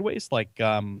laid sideways, like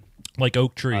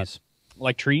oak trees.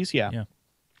 Like trees, yeah. Yeah.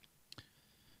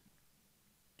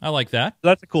 I like that.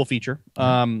 That's a cool feature.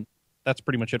 That's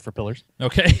pretty much it for pillars.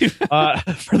 Okay.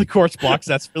 For the quartz blocks,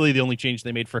 that's really the only change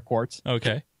they made for quartz.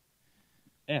 Okay.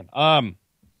 And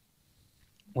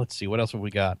let's see, what else have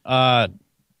we got?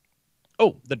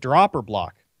 The dropper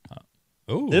block.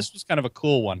 Oh, this was kind of a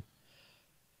cool one.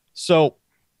 So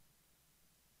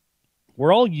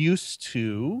we're all used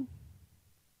to,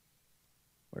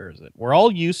 where is it? We're all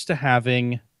used to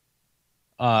having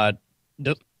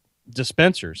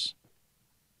dispensers.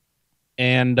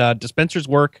 And dispensers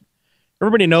work.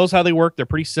 Everybody knows how they work. They're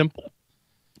pretty simple.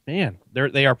 Man,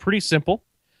 they are pretty simple.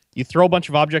 You throw a bunch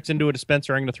of objects into a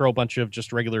dispenser. I'm going to throw a bunch of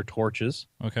just regular torches.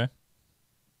 Okay.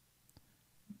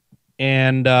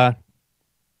 And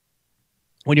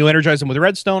when you energize them with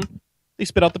redstone, they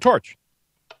spit out the torch.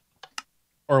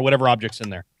 Or whatever object's in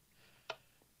there.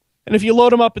 And if you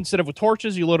load them up instead of with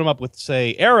torches, you load them up with,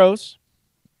 say, arrows.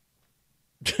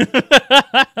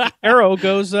 Arrow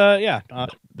goes,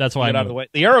 that's why get out of the way.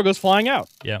 The arrow goes flying out.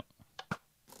 Yeah.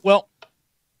 Well,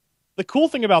 the cool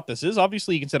thing about this is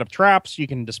obviously you can set up traps, you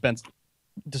can dispense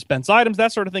items,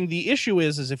 that sort of thing. The issue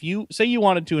is if you say you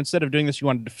wanted to, instead of doing this, you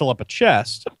wanted to fill up a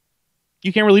chest,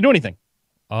 you can't really do anything.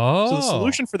 Oh. So the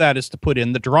solution for that is to put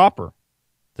in the dropper.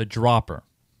 The dropper.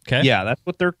 Okay. Yeah, that's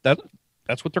what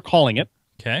they're calling it.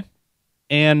 Okay.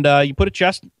 And you put a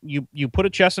chest. You put a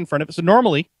chest in front of it. So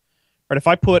normally, right, if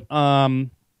I put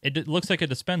it looks like a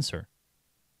dispenser.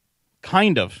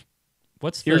 Kind of.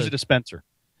 Here's a dispenser.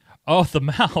 Oh, the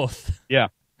mouth. Yeah.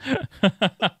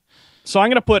 So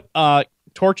I'm going to put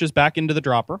torches back into the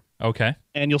dropper. Okay.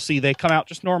 And you'll see they come out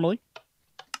just normally.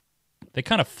 They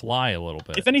kind of fly a little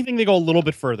bit. If anything, they go a little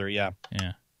bit further. Yeah.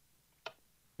 Yeah.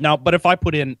 Now, but if I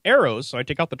put in arrows, so I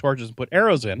take out the torches and put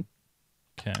arrows in.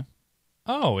 Okay.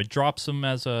 Oh, it drops them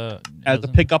as a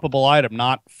pick-upable item,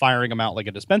 not firing them out like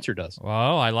a dispenser does. Oh,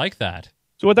 I like that.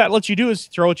 So what that lets you do is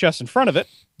throw a chest in front of it.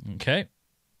 Okay.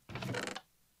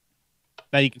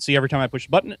 Now you can see every time I push a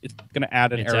button, it's going to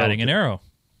add an arrow. It's adding an arrow.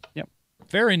 Yep.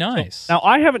 Very nice. So, now,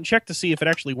 I haven't checked to see if it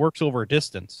actually works over a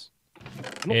distance.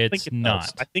 I don't think it not.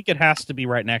 does. I think it has to be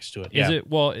right next to it. Is it?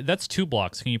 Well, that's 2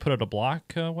 blocks. Can you put it a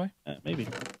block away? Maybe.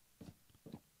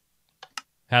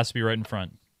 Has to be right in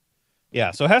front.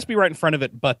 Yeah, so it has to be right in front of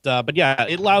it, but yeah,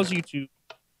 it allows you to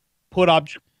put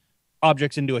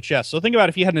objects into a chest. So think about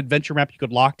if you had an adventure map, you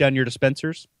could lock down your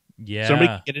dispensers. Yeah. Somebody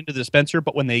could get into the dispenser,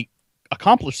 but when they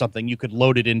accomplish something, you could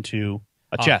load it into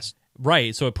a chest.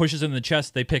 Right, so it pushes in the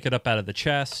chest, they pick it up out of the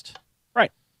chest.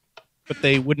 Right. But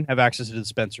they wouldn't have access to the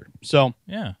dispenser. So,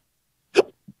 yeah.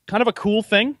 Kind of a cool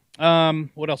thing.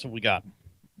 What else have we got?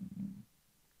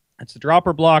 It's the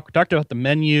dropper block. We talked about the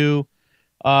menu.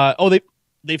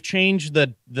 They've changed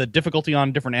the difficulty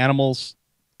on different animals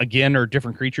again, or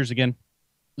different creatures again.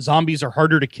 Zombies are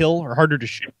harder to kill or harder to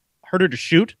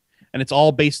shoot, and it's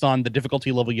all based on the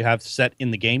difficulty level you have set in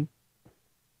the game.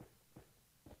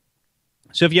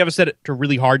 So if you have it set to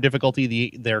really hard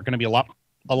difficulty, they're going to be a lot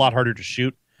harder to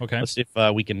shoot. Okay. Let's see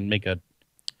if we can make a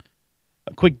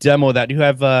quick demo of that. You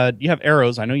have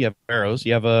arrows. I know you have arrows.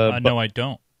 You have a no, I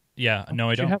don't. Yeah, no,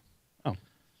 I don't.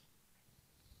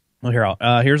 Well,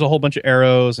 here's a whole bunch of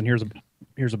arrows, and here's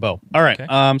a bow. All right. Okay.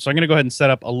 So I'm going to go ahead and set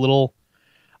up a little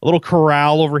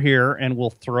corral over here, and we'll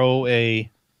throw a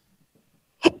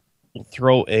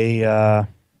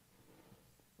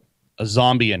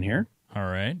zombie in here, All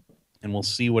right. and we'll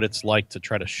see what it's like to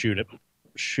try to shoot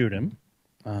him.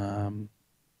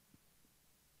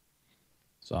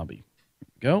 Zombie.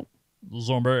 Go.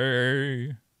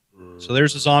 Zombie. So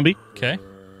there's a zombie. Okay.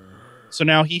 So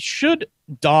now he should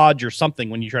dodge or something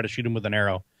when you try to shoot him with an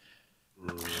arrow.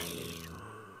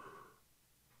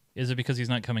 Is it because he's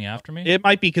not coming after me? It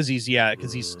might be because he's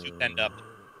too penned up.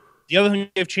 The other thing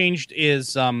they've changed is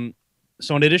so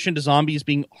in addition to zombies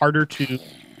being harder to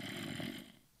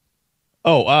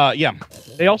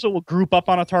they also will group up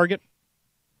on a target.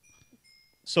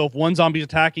 So if one zombie's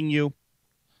attacking you,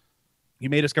 you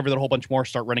may discover that a whole bunch more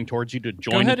start running towards you to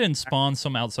join. Go ahead and spawn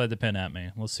some outside the pen at me.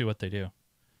 Let's see what they do.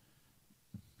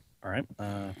 All right.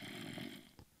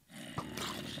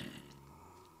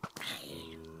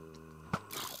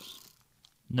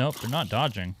 Nope, they're not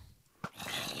dodging.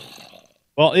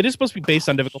 Well, it is supposed to be based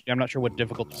on difficulty. I'm not sure what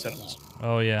difficulty set it is.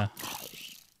 Oh, yeah.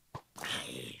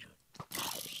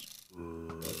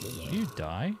 You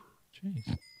die?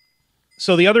 Jeez.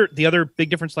 So the other big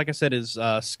difference, like I said, is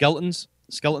skeletons.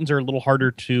 Skeletons are a little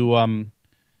harder to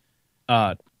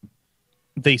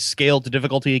they scale to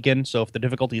difficulty again. So if the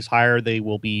difficulty is higher, they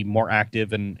will be more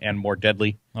active and more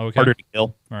deadly. Okay. Harder to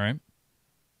kill. All right.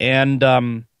 And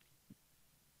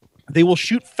they will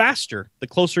shoot faster the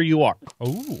closer you are.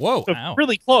 Oh, whoa. So if Ow. you're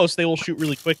really close, they will shoot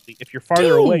really quickly. If you're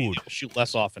farther away, they will shoot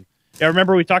less often. Yeah,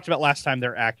 remember we talked about last time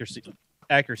their accuracy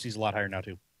is a lot higher now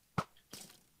too.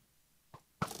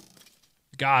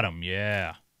 Got him,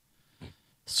 yeah.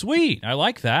 Sweet. I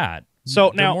like that.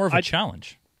 So They're now more of a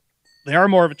challenge. They are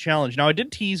more of a challenge. Now I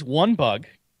did tease one bug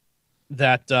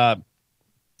that I'm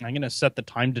going to set the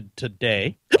time to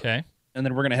today. Okay. And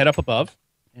then we're going to head up above.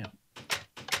 Yeah.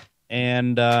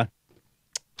 And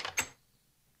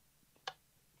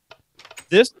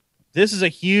this is a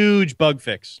huge bug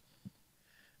fix.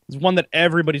 It's one that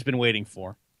everybody's been waiting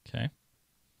for. Okay.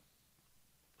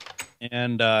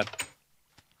 And I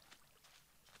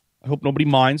hope nobody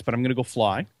minds, but I'm going to go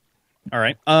fly. All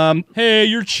right. Hey,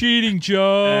 you're cheating,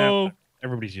 Joe.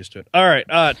 Everybody's used to it. All right.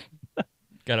 Got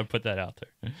to put that out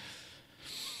there.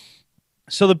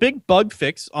 So the big bug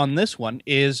fix on this one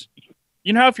is,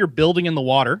 you know how if you're building in the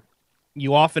water,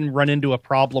 you often run into a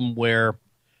problem where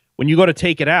when you go to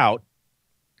take it out,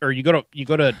 or you go to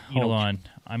Hold on.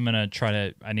 I'm going to try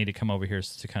to, I need to come over here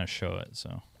to kind of show it.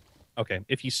 So, okay.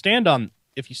 If you stand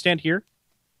here,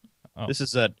 this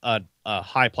is a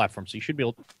high platform, so you should be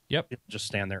able to just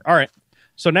stand there. All right.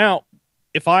 So now,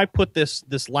 if I put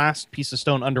this last piece of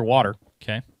stone underwater,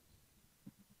 okay,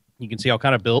 you can see I'll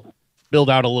kind of build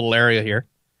out a little area here.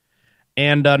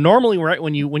 And normally, right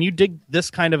when you dig this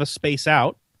kind of a space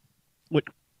out,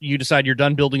 you decide you're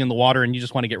done building in the water and you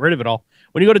just want to get rid of it all.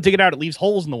 When you go to dig it out, it leaves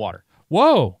holes in the water.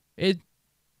 Whoa! If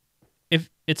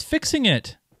it's fixing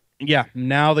it. Yeah.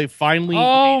 Now they finally.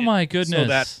 Oh my goodness! So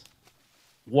that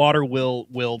water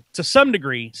will to some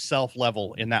degree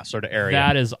self-level in that sort of area.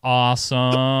 That is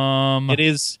awesome. It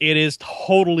is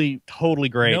totally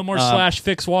great. No more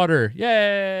 /fix water.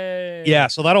 Yay! Yeah,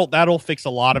 so that'll fix a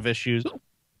lot of issues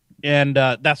and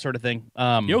that sort of thing.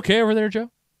 You okay over there, Joe?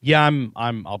 Yeah,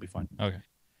 I'll be fine. Okay.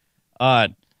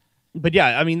 But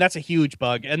yeah, I mean that's a huge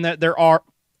bug, and there are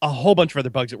a whole bunch of other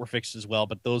bugs that were fixed as well.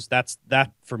 But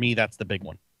that for me, that's the big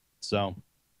one. So.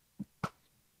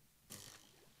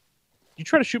 You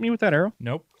try to shoot me with that arrow?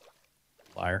 Nope.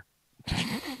 Liar.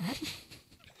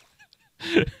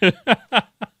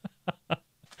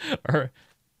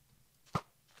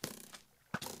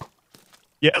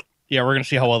 Yeah, we're gonna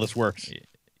see how well this works.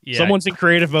 Yeah. Someone's in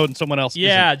creative mode and someone else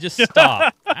Yeah, isn't. just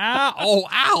stop.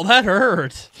 Ow, that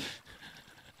hurt.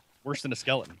 Worse than a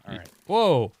skeleton. All right.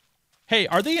 Whoa. Hey,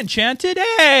 are they enchanted?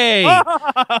 Hey!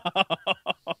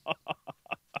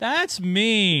 That's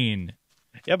mean.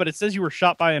 Yeah, but it says you were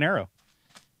shot by an arrow.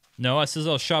 No, it says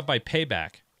I was shot by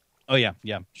payback. Oh, yeah,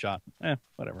 shot.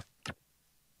 Whatever.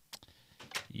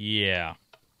 Yeah.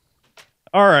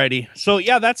 Alrighty. So,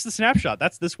 yeah, that's the snapshot.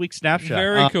 That's this week's snapshot.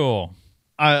 Very cool.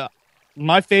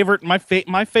 My favorite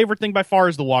thing by far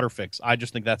is the water fix. I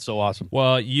just think that's so awesome.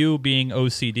 Well, you being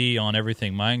OCD on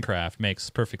everything Minecraft makes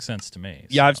perfect sense to me.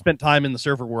 Yeah, I've spent time in the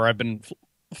server where I've been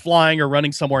flying or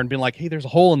running somewhere and been like, "Hey, there's a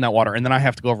hole in that water," and then I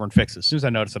have to go over and fix it. As soon as I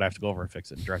notice it, I have to go over and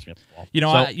fix it. And drives me up the wall.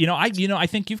 I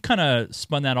think you've kind of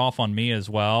spun that off on me as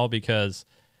well, because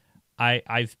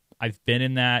I've been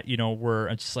in that, where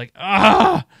it's just like,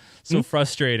 so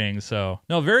frustrating. So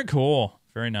no, very cool,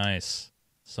 very nice.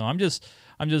 So I'm just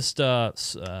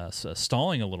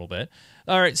stalling a little bit.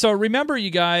 All right, so remember, you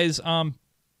guys. Let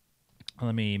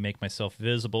me make myself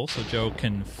visible so Joe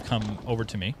can come over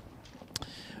to me.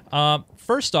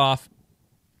 First off,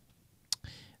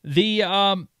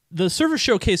 the server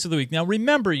showcase of the week. Now,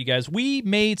 remember, you guys, we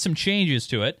made some changes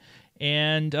to it,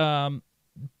 and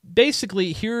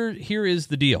basically, here is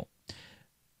the deal.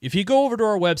 If you go over to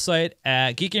our website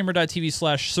at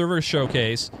geekgamer.tv/server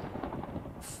showcase,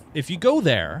 if you go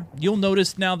there, you'll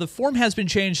notice now the form has been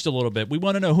changed a little bit. We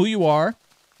want to know who you are.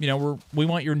 We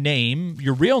want your name,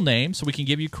 your real name, so we can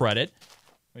give you credit.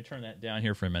 Let me turn that down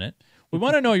here for a minute. We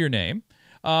want to know your name.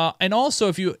 And also,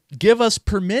 if you give us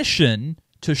permission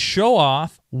to show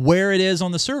off where it is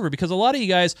on the server, because a lot of you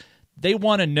guys, they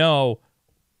want to know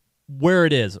where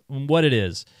it is, what it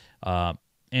is.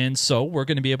 And so we're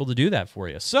going to be able to do that for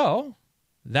you. So,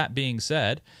 that being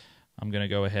said, I'm going to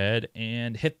go ahead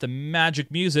and hit the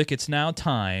magic music. It's now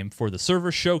time for the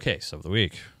server showcase of the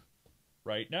week.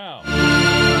 Right now.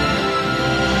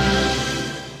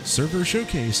 Server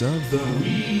showcase of the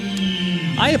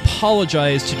week. I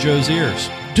apologize to Joe's ears.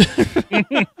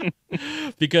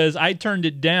 Because I turned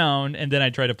it down and then I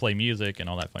tried to play music and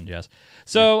all that fun jazz.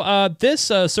 So this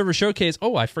server showcase,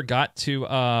 I forgot to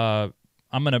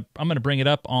I'm gonna bring it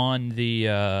up on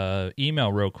the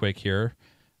email real quick here.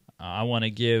 I want to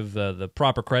give the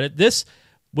proper credit. This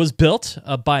was built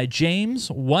by James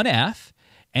 1F,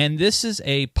 and this is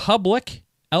a public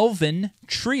elven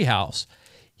treehouse.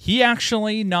 He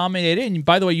actually nominated, and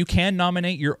by the way, you can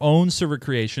nominate your own server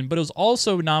creation, but it was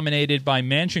also nominated by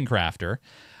Mansion Crafter.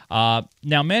 Now,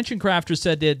 Mansion Crafter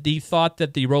said that he thought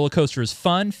that the roller coaster is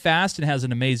fun, fast, and has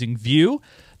an amazing view.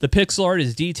 The pixel art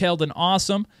is detailed and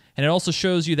awesome, and it also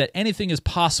shows you that anything is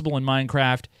possible in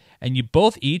Minecraft, and you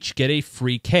both each get a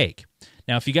free cake.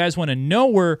 Now, if you guys want to know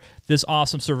where this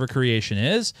awesome server creation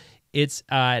is, it's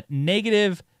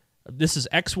negative, this is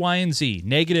X, Y, and Z,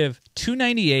 negative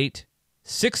 298,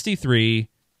 63,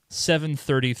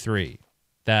 733.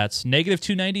 That's negative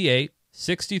 298,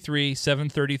 63,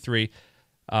 733,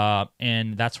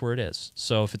 and that's where it is.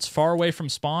 So if it's far away from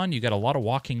spawn, you got a lot of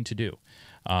walking to do.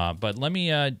 But let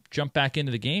me jump back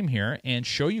into the game here and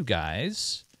show you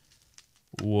guys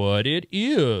what it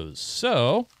is.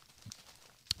 So,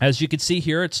 as you can see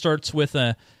here, it starts with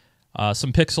some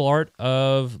pixel art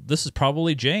of, this is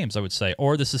probably James, I would say,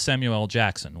 or this is Samuel L.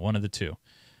 Jackson, one of the two.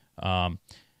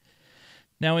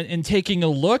 Now, in taking a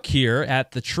look here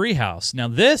at the treehouse, now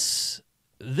this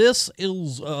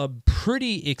is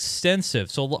pretty extensive.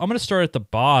 So I'm going to start at the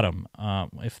bottom,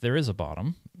 if there is a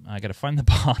bottom. I got to find the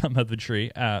bottom of the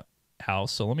tree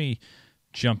house. So let me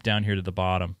jump down here to the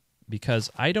bottom,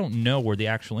 because I don't know where the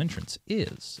actual entrance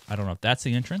is. I don't know if that's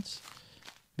the entrance.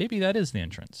 Maybe that is the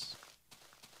entrance.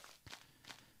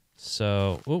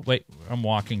 So, oh, wait, I'm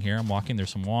walking here. I'm walking.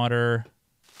 There's some water.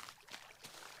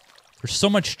 There's so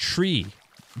much tree.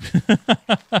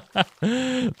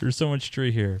 There's so much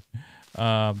tree here.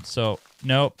 So,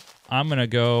 nope. I'm going to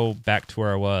go back to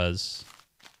where I was.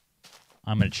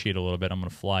 I'm going to cheat a little bit. I'm going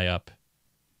to fly up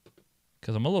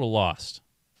because I'm a little lost.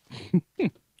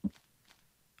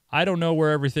 I don't know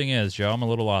where everything is, Joe. I'm a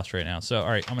little lost right now. So, all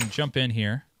right, I'm going to jump in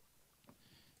here.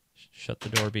 Shut the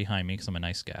door behind me because I'm a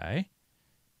nice guy.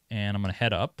 And I'm going to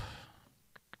head up.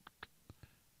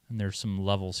 And there's some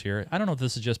levels here. I don't know if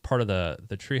this is just part of the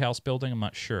treehouse building. I'm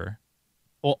not sure.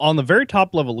 Well, on the very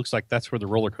top level, it looks like that's where the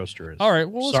roller coaster is. All right,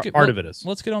 well, part of it is.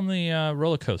 Let's get on the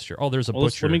roller coaster. Oh, there's a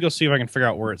butcher. Let me go see if I can figure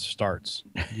out where it starts.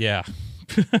 Yeah.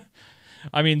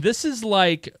 I mean, this is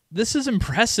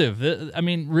impressive. I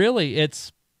mean, really,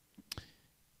 it's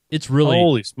really,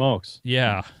 holy smokes.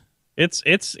 Yeah.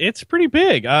 It's pretty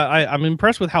big. I'm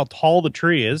impressed with how tall the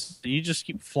tree is. You just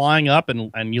keep flying up,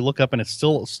 and you look up, and it's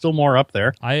still more up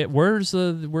there. Where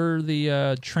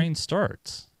the train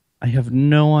starts? I have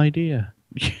no idea.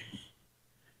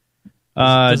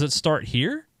 Does it start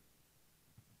here?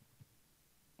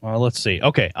 Let's see.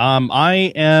 Okay.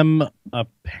 I am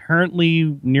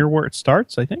apparently near where it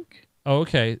starts, I think. Oh,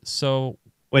 okay. So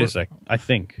wait a sec. I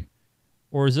think.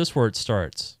 Or is this where it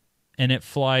starts? And it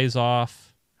flies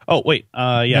off. Oh, wait.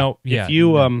 Yeah. No, yeah. If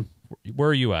you where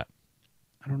are you at?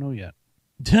 I don't know yet.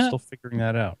 I'm still figuring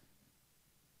that out.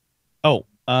 Oh,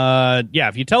 Yeah,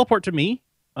 if you teleport to me,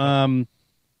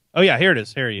 oh yeah, here it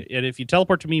is. Here you. And if you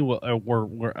teleport to me,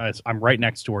 I'm right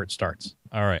next to where it starts.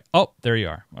 All right. Oh, there you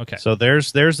are. Okay. So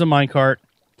there's the minecart.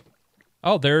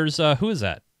 Oh, there's who is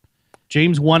that?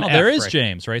 James 1F. Oh, there is right?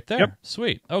 James right there. Yep.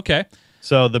 Sweet. Okay.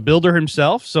 So the builder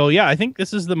himself. So yeah, I think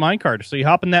this is the minecart. So you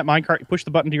hop in that minecart, you push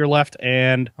the button to your left,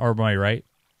 and Or my right?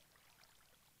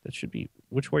 that should be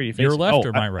which way are you facing? Your left Oh,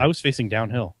 or my right? I was facing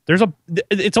downhill.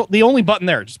 It's the only button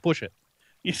there. Just push it.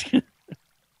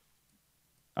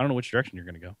 I don't know which direction you're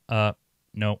going to go.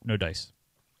 No dice.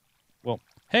 Well,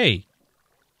 Hey.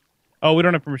 oh, we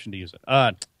don't have permission to use it.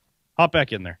 Hop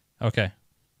back in there. Okay.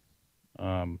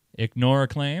 Um, Ignore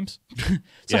claims. So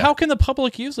Yeah. how can the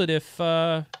public use it if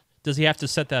does he have to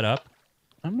set that up?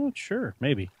 I'm not sure.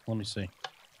 Maybe. Let me see.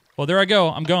 Well, there I go.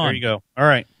 I'm gone. There you go. All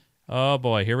right. Oh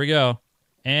boy, here we go.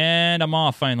 And I'm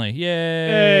off finally. Yay.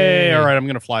 Hey, all right. I'm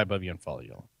going to fly above you and follow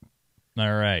you.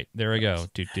 All right. There we go.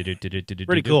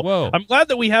 Pretty cool. Whoa. I'm glad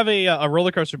that we have a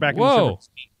roller coaster back in the Whoa. server.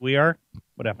 We are.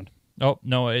 What happened? Oh,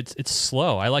 no, it's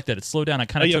slow. I like that. It slowed down. I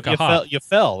kind of took a you hop. You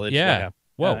fell. It's what Yeah. happened.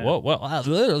 Whoa, Yeah. whoa. Ah,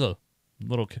 little.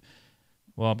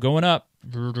 Well, I'm going up.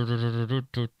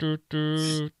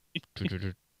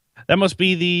 That must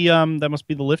be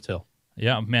the lift hill.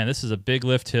 Yeah, man, this is a big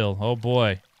lift hill. Oh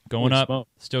boy, going Holy up, smoke.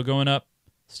 still going up,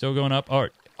 still going up. Oh,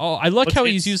 I like Let's how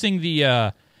get- he's using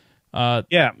the.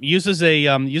 Yeah, uses a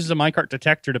minecart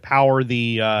detector to power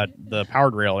the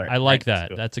powered rail. I like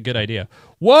that. That's a good idea.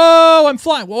 Whoa, I'm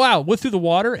flying. Wow, went through the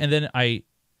water and then I.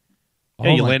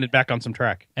 Yeah, you my- landed back on some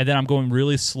track. And then I'm going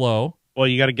really slow. Well,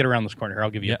 you got to get around this corner here. I'll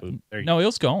give you Yeah. a boot. There you No, it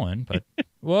was going, but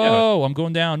whoa, I'm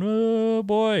going down. Oh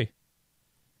boy.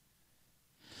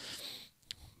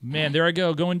 Man, there I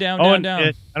go, going down, go.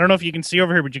 down. I don't know if you can see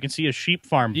over here, but you can see a sheep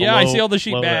farm. Yeah, I below- see all the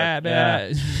sheep below there.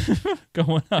 bah.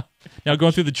 Going up. Now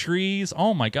going through the trees.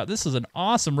 Oh my god, this is an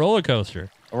awesome roller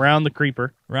coaster. Yeah. Around the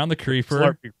creeper. Around the creeper.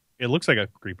 Slurp creeper. It looks like a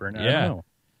creeper. I Yeah. don't know.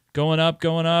 Going up,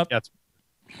 going up. Yeah,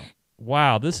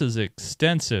 Wow, this is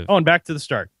extensive. oh, and back to the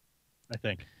start, I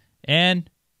think. And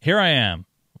here I am.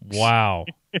 Wow.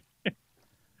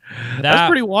 That's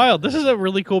pretty wild. This is a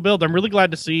really cool build. I'm really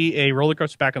glad to see a roller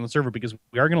coaster back on the server because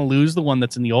we are going to lose the one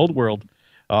that's in the old world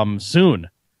soon,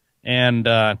 and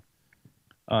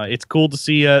it's cool to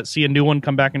see a new one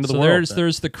come back into the world.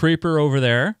 There's the creeper over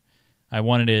there. I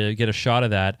wanted to get a shot of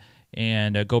that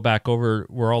and go back over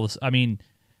where all this. I mean,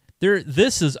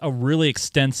 this is a really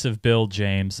extensive build,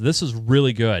 James. This is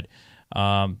really good.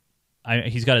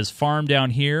 He's got his farm down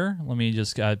here. Let me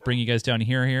just bring you guys down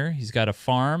here. He's got a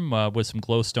farm with some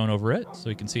glowstone over it, so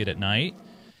you can see it at night.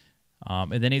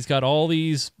 And then he's got all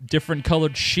these different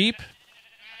colored sheep,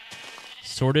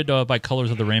 sorted by colors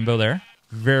of the rainbow there.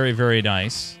 Very, very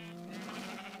nice.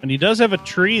 And he does have a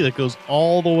tree that goes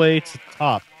all the way to the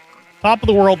top. Top of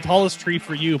the world, tallest tree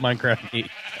for you, Minecraft Geek.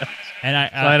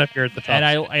 And Sign up here at the top. And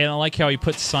I like how he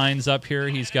puts signs up here.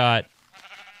 He's got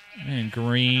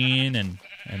green and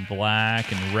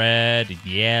black and red and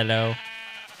yellow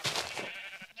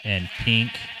and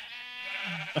pink.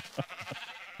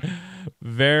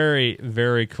 Very,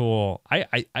 very cool.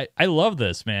 I love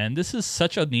this, man. This is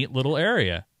such a neat little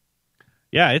area.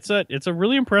 Yeah, it's a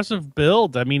really impressive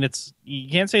build. I mean, you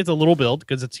can't say it's a little build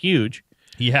because it's huge.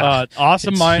 Yeah,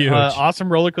 awesome, it's huge.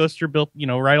 awesome roller coaster built,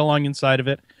 right along inside of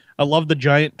it. I love the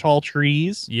giant tall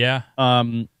trees. Yeah.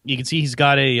 You can see he's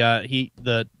got he's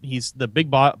the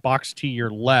big box to your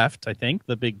left, I think,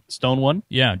 the big stone one.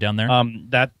 Yeah, down there.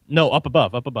 Up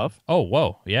above. Oh,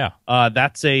 whoa, yeah.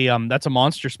 That's a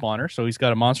monster spawner. So he's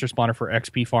got a monster spawner for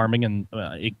XP farming and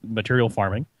material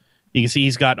farming. You can see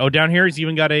he's got down here he's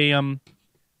even got a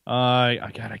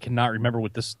I cannot remember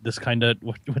what this kind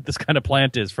of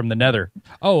plant is from the Nether.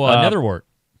 Oh, netherwort.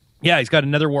 Yeah, he's got a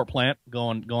netherwort plant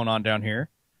going on down here.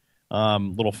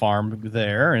 Little farm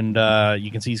there, and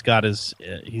you can see he's got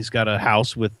a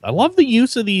house with. I love the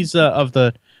use of these of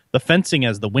the fencing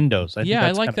as the windows. I think I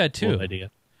that's like kind of that a cool too. idea.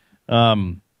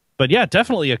 But yeah,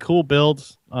 definitely a cool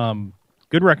build.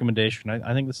 Good recommendation.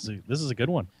 I think this is a good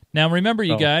one. Now remember,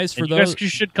 you guys, for And you those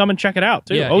guys should come and check it out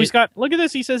too. Yeah, he's got. Look at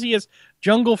this. He says he has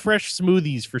Jungle Fresh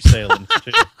smoothies for sale.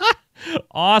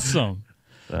 awesome.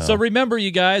 So remember,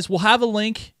 you guys, we'll have a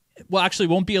link. Well, actually,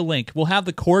 it won't be a link. We'll have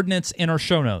the coordinates in our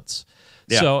show notes.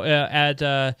 Yeah. So at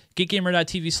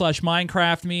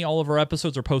geekgamer.tv/MinecraftMe, all of our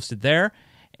episodes are posted there.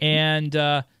 And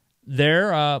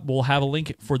there we'll have a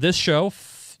link for this show,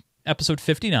 episode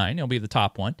 59. It'll be the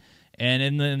top one. And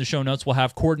in the show notes, we'll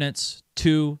have coordinates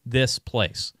to this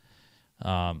place,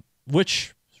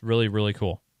 which is really, really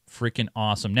cool. Freaking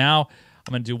awesome. Now,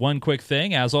 I'm going to do one quick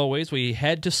thing. As always, we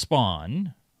head to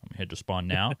spawn. I'm head to spawn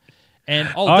now. And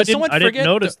I did someone forget? didn't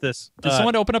notice this. Did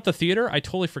someone open up the theater? I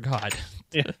totally forgot.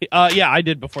 Yeah, I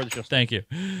did before the show started. Thank you.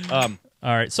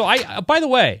 All right. So by the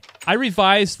way, I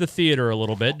revised the theater a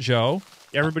little bit, Joe.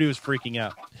 Everybody was freaking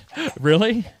out.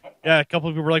 Really? Yeah, a couple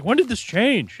of people were like, "When did this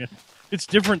change? It's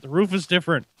different. The roof is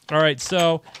different." All right.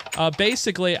 So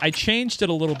basically, I changed it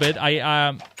a little bit.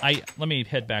 I let me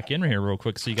head back in here real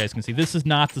quick so you guys can see. This is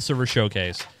not the server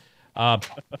showcase, but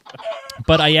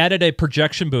I added a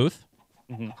projection booth.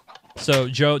 Mm-hmm. So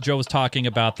Joe was talking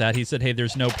about that. He said, "Hey,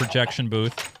 there's no projection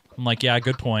booth." I'm like, "Yeah,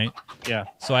 good point." Yeah.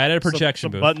 So I added a projection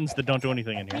some booth. buttons that don't do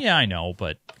anything in here. Yeah, I know,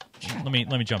 but let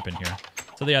me jump in here.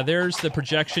 So yeah, there's the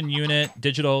projection unit,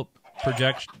 digital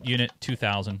projection unit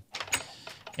 2000,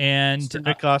 and Mr.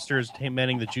 Nick Coster is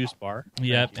manning the juice bar.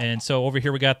 Yep, and so over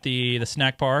here we got the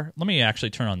snack bar. Let me actually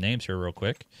turn on names here real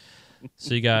quick.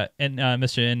 So you got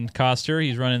Mr. N. Coster,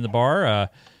 he's running the bar.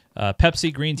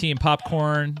 Pepsi, green tea, and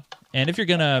popcorn. And if you're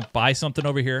gonna buy something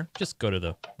over here, just go to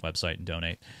the website and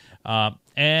donate.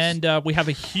 And we have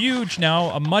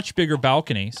a much bigger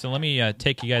balcony. So let me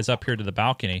take you guys up here to the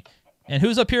balcony. And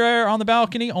who's up here on the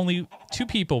balcony? Only two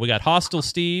people. We got Hostile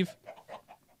Steve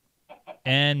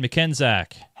and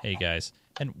McKenzak. Hey, guys.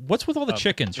 And what's with all the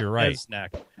chickens? You're right.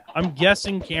 Snack. I'm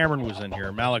guessing Cameron was in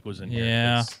here. Malik was in here.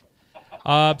 Yeah.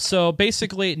 So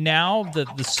basically now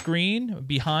the screen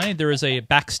behind, there is a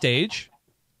backstage.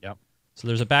 Yep. So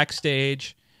there's a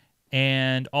backstage.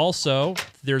 And also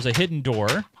there's a hidden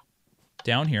door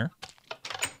down here.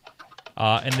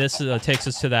 And this takes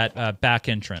us to that back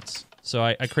entrance. So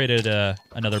I created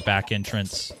another back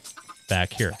entrance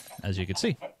back here, as you can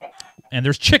see. And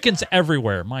there's chickens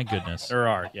everywhere. My goodness. There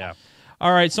are, yeah.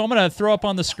 All right, so I'm going to throw up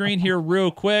on the screen here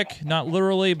real quick, not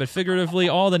literally, but figuratively,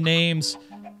 all the names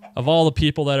of all the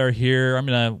people that are here. I'm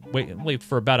going to wait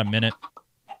for about a minute.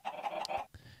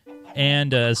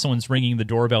 And someone's ringing the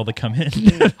doorbell to come in.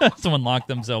 Someone locked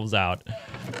themselves out.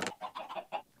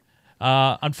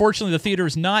 Unfortunately, the theater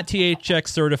is not THX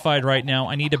certified right now.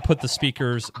 I need to put the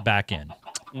speakers back in.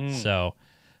 So,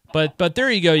 but there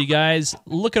you go, you guys.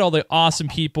 Look at all the awesome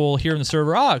people here in the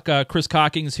server. Chris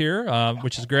Cocking's here,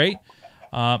 which is great.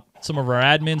 Some of our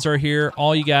admins are here.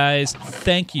 All you guys,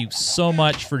 thank you so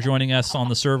much for joining us on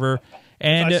the server.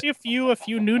 And I see a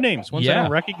few new names. Ones I Yeah.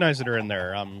 don't recognize that are in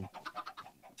there.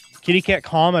 Kitty Cat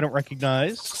Calm, I don't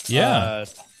recognize. Yeah.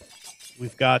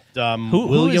 We've got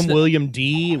who is that? William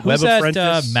D. who's Web of that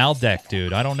Frentis. Maldek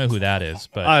dude? I don't know who that is,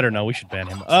 but I don't know. We should ban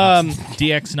him.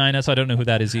 DX9S, I don't know who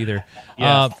that is either.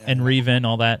 Yeah. And Reven,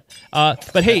 all that.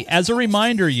 But hey, as a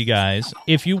reminder, you guys,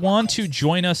 if you want to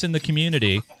join us in the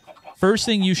community, first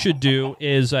thing you should do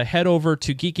is head over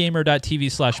to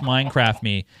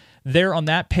geekgamer.tv/minecraftme. There on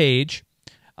that page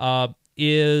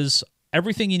is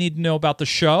everything you need to know about the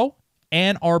show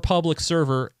and our public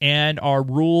server and our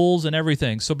rules and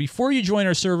everything. So before you join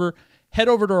our server, head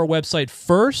over to our website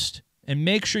first and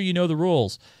make sure you know the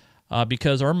rules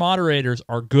because our moderators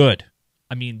are good.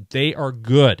 I mean, they are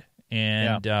good.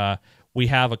 And we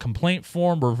have a complaint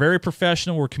form. We're very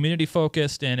professional. We're community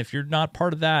focused. And if you're not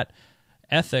part of that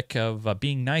ethic of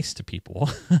being nice to people,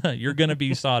 you're going to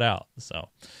be sought out. So,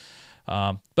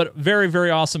 but very, very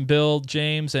awesome build,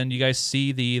 James. And you guys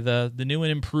see the new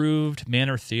and improved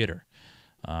Manor Theater.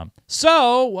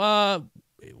 So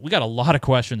we got a lot of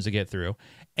questions to get through.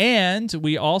 And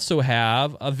we also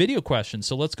have a video question.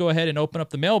 So let's go ahead and open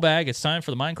up the mailbag. It's time for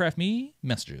the Minecraft Me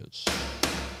messages.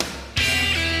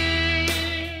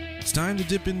 It's time to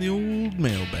dip in the old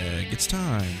mailbag. It's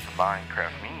time.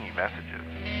 Minecraft Me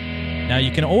messages. Now,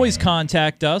 you can always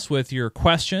contact us with your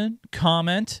question,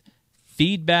 comment,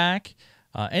 feedback,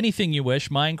 anything you wish,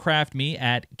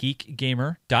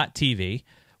 minecraftme@geekgamer.tv.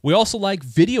 We also like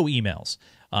video emails.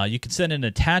 You can send an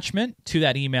attachment to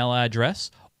that email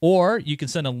address, or you can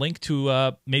send a link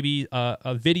to maybe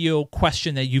a video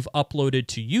question that you've uploaded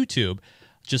to YouTube.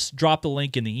 Just drop the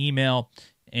link in the email,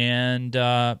 and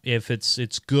if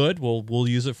it's good, we'll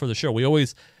use it for the show. We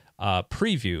always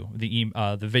preview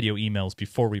the video emails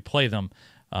before we play them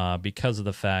because of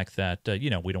the fact that we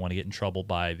don't want to get in trouble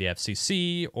by the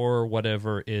FCC or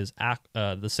whatever is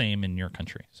the same in your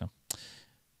country. So,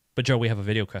 but Joe, we have a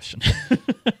video question.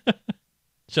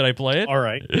 Should I play it? All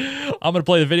right. I'm going to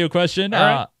play the video question, All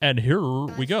right. and here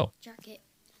we go. Jacket.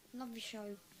 Love the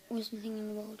show. Awesome thing in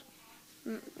the world.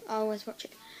 I always watch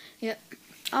it. Yeah.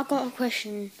 I've got a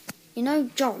question. You know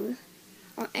Joe?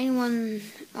 Or anyone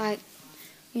like,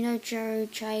 Joe,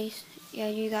 Chase? Yeah,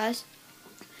 you guys?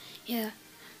 Yeah.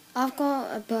 I've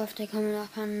got a birthday coming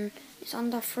up and it's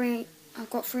under I've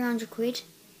got 300 quid.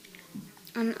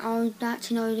 And I would like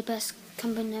to know the best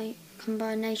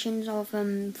combinations of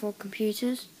for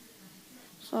computers.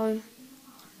 So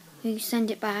you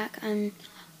send it back, and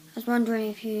I was wondering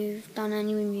if you've done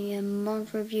any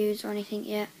mod reviews or anything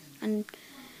yet, and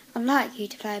I'd like you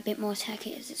to play a bit more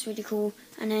Tekkit, as it's really cool.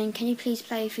 And then can you please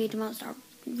play Feed the Monster? I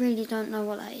really don't know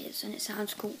what that is, and it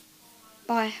sounds cool.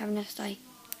 Bye, have a nice day.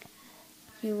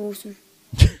 You're awesome.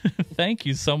 Thank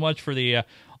you so much for the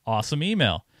awesome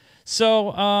email.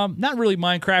 So, not really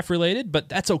Minecraft related, but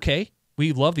that's okay.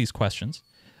 We love these questions.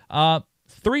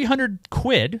 300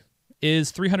 quid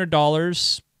is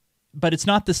 $300, but it's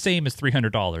not the same as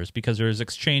 $300 because there's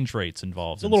exchange rates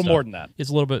involved. It's a little more than that. It's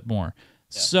a little bit more.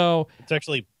 Yeah. So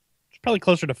it's probably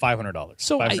closer to $500.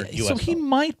 So, so he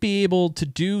might be able to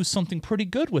do something pretty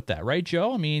good with that, right,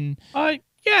 Joe? I mean,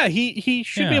 yeah, he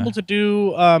should be able to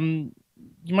do.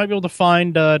 You might be able to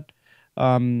find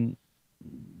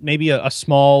maybe a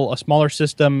smaller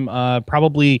system.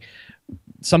 Probably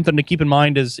something to keep in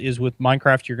mind is with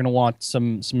Minecraft, you're going to want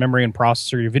some memory and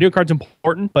processor. Your video card's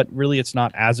important, but really it's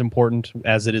not as important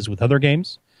as it is with other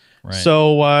games. Right.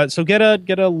 So get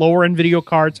a lower end video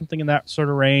card, something in that sort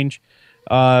of range.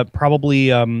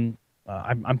 Probably I'm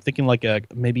thinking like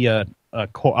maybe a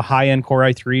high end Core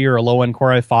i3 or a low end Core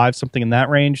i5, something in that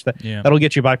range. That'll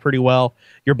get you by pretty well.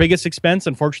 Your biggest expense,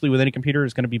 unfortunately, with any computer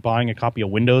is going to be buying a copy of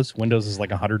Windows. Windows is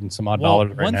like $100 and some odd dollars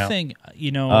right now. One thing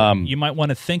you might want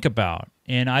to think about,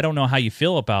 and I don't know how you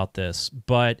feel about this,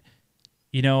 but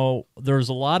there's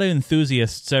a lot of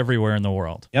enthusiasts everywhere in the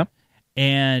world. Yep.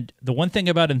 And the one thing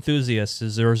about enthusiasts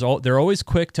is they're always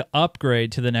quick to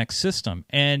upgrade to the next system.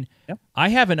 And I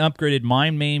haven't upgraded my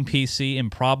main PC in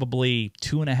probably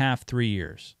 2.5, 3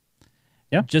 years.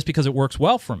 Yeah. Just because it works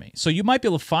well for me. So you might be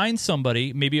able to find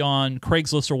somebody, maybe on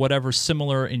Craigslist or whatever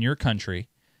similar in your country,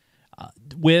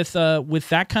 with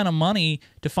that kind of money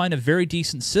to find a very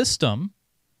decent system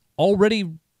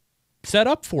already set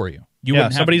up for you.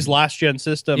 Somebody's last gen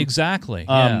system. Exactly.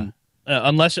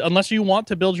 Unless you want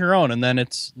to build your own, and then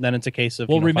it's a case of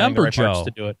remember, finding the right parts Joe,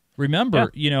 to do it.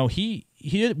 Remember, he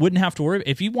wouldn't have to worry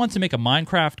if he wants to make a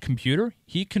Minecraft computer.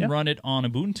 He can run it on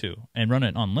Ubuntu and run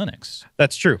it on Linux.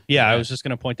 That's true. Yeah, I was just going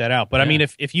to point that out. But I mean,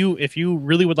 if you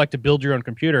really would like to build your own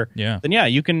computer, then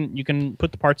you can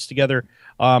put the parts together.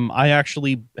 I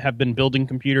actually have been building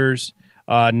computers.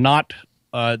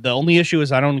 The only issue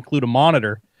is I don't include a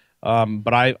monitor.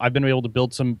 But I've been able to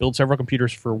build several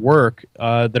computers for work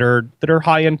that are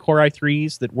high end Core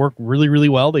i3s that work really, really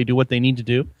well. They do what they need to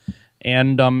do,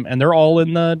 and they're all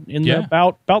in the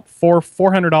about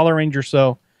 $400 range or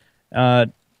so,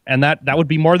 and that would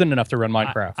be more than enough to run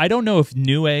Minecraft. I don't know if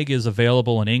Newegg is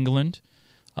available in England.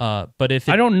 But if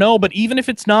I don't know, but even if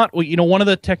it's not, one of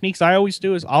the techniques I always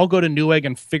do is I'll go to Newegg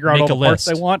and figure out all the parts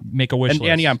I want, make a wish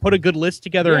list, and put a good list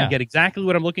together and get exactly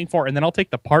what I'm looking for, and then I'll take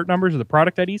the part numbers or the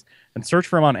product IDs and search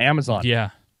for them on Amazon. Yeah,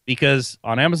 because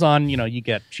on Amazon, you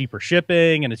get cheaper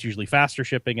shipping and it's usually faster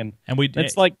shipping, and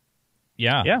it's like,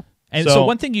 yeah. And so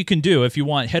one thing you can do if you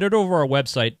want, head over to our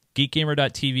website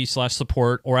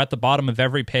geekgamer.tv/support, or at the bottom of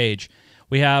every page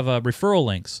we have referral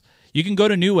links. You can go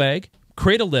to Newegg.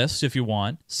 Create a list if you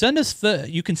want. Send us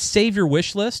you can save your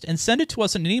wish list and send it to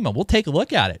us in an email. We'll take a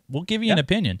look at it. We'll give you an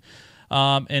opinion.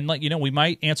 And we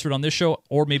might answer it on this show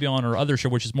or maybe on our other show,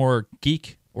 which is more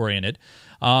geek oriented.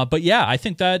 But yeah, I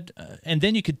think that, and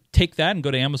then you could take that and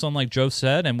go to Amazon like Joe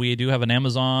said, and we do have an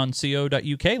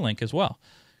amazon.co.uk link as well.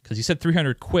 Because you said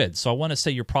 300 quid. So I want to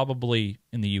say you're probably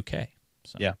in the UK.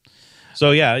 So. Yeah.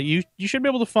 So yeah, you should be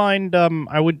able to find,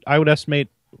 I would estimate,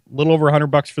 a little over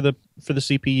 $100 for the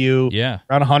CPU. Yeah,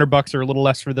 around $100 or a little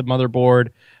less for the motherboard.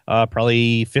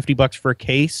 Probably $50 for a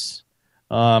case.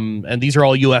 And these are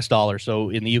all U.S. dollars. So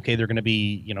in the UK, they're going to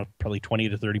be probably 20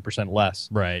 to 30% less.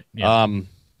 Right. Yeah.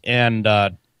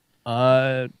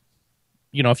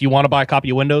 If you want to buy a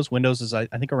copy of Windows is I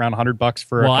think around $100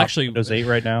 for Windows 8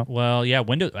 right now. Well, yeah,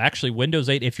 Windows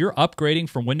 8. If you're upgrading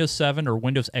from Windows 7 or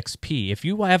Windows XP, if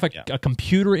you have a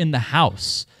computer in the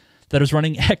house that is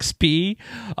running XP,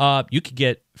 you could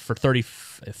get for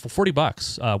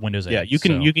 $40 Windows 8. Yeah, you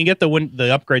can get the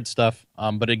upgrade stuff.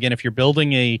 But again, if you're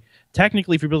building a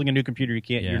new computer, you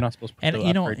can't. You're not supposed to put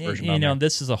the upgrade version on there.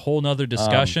 This is a whole nother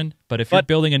discussion. But if you're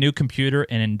building a new computer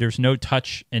and there's no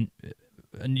touch and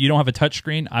you don't have a touch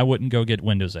screen, I wouldn't go get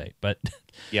Windows 8. But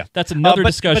yeah, that's another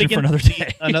discussion for another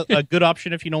day. A good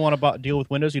option if you don't want to deal with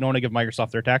Windows, you don't want to give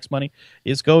Microsoft their tax money,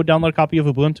 is go download a copy of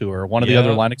Ubuntu or one of the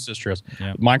other Linux distros.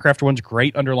 Yeah. Minecraft runs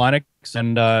great under Linux,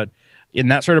 and in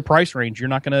that sort of price range, you're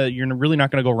really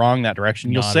not gonna go wrong in that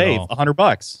direction. You'll save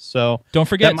 $100. So don't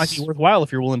forget, that might be worthwhile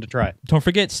if you're willing to try it. Don't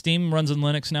forget, Steam runs on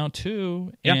Linux now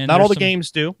too. Yeah, and not all the games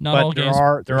do, but there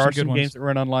are some ones. games that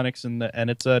run on Linux, and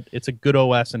it's a good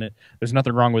OS, and there's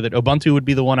nothing wrong with it. Ubuntu would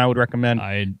be the one I would recommend.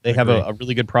 They have a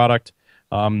really good product.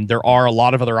 There are a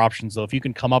lot of other options, though. If you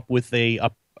can come up with a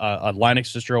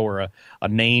Linux distro or a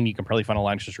name, you can probably find a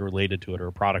Linux distro related to it or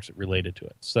a product related to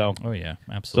it. So, Oh yeah,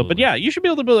 so absolutely. but yeah, you should be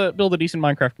able to build a decent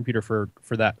Minecraft computer for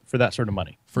that sort of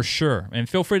money. For sure. And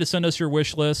feel free to send us your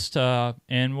wish list,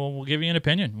 and we'll give you an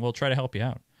opinion. We'll try to help you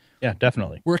out. Yeah,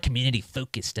 definitely. We're community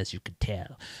focused, as you could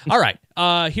tell. All right.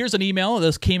 Here's an email.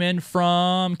 This came in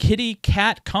from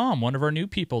KittyCatCom, one of our new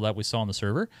people that we saw on the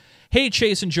server. Hey,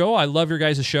 Chase and Joe, I love your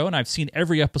guys' show, and I've seen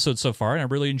every episode so far, and I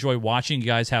really enjoy watching you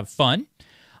guys have fun.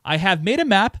 I have made a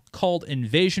map called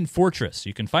Invasion Fortress.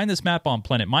 You can find this map on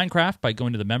Planet Minecraft by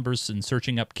going to the members and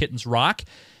searching up Kitten's Rock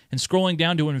and scrolling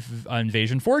down to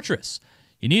Invasion Fortress.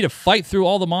 You need to fight through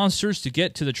all the monsters to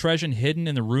get to the treasure hidden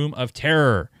in the Room of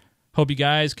Terror. Hope you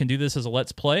guys can do this as a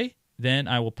Let's Play. Then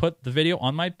I will put the video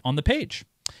on the page.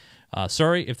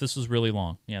 Sorry if this was really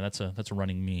long. Yeah, that's a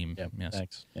running meme. Yeah, yes.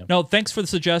 thanks. Yeah. No, thanks for the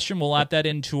suggestion. We'll add that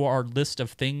into our list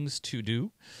of things to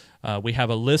do. We have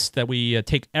a list that we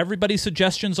take everybody's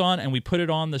suggestions on, and we put it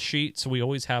on the sheet, so we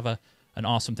always have an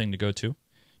awesome thing to go to.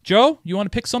 Joe, you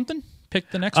want to pick something?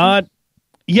 Pick the next one?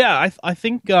 Yeah, I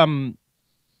think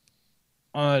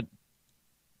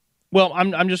well,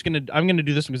 I'm gonna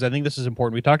do this because I think this is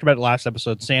important. We talked about it last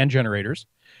episode, sand generators.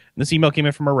 And this email came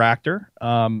in from a Raptor,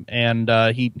 and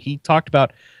he talked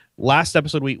about last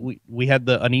episode. We had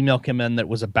an email come in that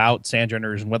was about sand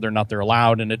generators and whether or not they're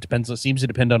allowed, and it depends. It seems to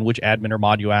depend on which admin or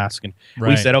mod you ask, and we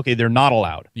Right. said okay, they're not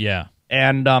allowed. Yeah.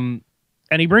 And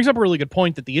he brings up a really good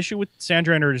point that the issue with sand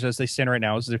generators as they stand right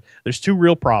now is there's two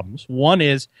real problems. One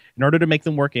is in order to make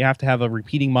them work, you have to have a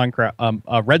repeating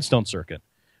Minecraft redstone circuit,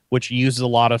 which uses a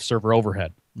lot of server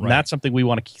overhead. Right. And that's something we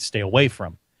want to stay away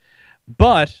from.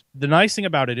 But the nice thing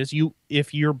about it is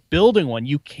if you're building one,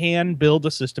 you can build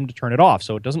a system to turn it off.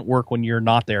 So it doesn't work when you're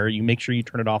not there. You make sure you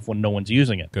turn it off when no one's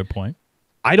using it. Good point.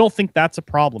 I don't think that's a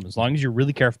problem as long as you're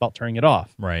really careful about turning it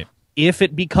off. Right. If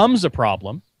it becomes a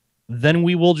problem, then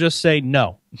we will just say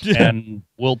no. And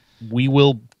we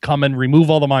will come and remove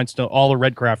all the all the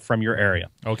redcraft from your area.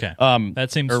 Okay.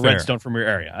 That seems or fair. redstone from your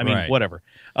area. I mean, Right. whatever.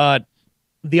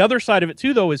 The other side of it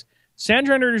too, though, is sand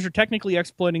generators are technically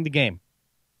exploiting the game.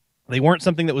 They weren't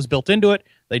something that was built into it.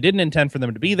 They didn't intend for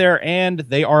them to be there, and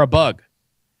they are a bug.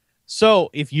 So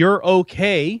if you're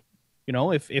okay,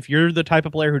 if you're the type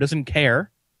of player who doesn't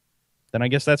care, then I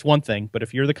guess that's one thing. But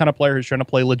if you're the kind of player who's trying to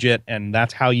play legit and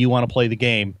that's how you want to play the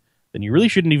game, then you really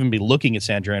shouldn't even be looking at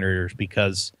sand generators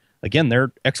because, again,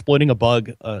 they're exploiting a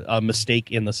bug, a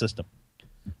mistake in the system.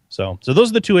 So those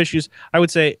are the two issues I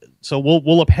would say. So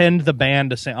we'll append the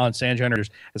ban on sand generators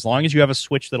as long as you have a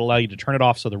switch that allow you to turn it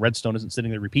off so the redstone isn't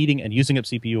sitting there repeating and using up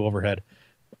CPU overhead.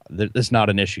 That's not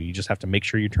an issue. You just have to make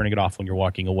sure you're turning it off when you're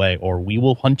walking away, or we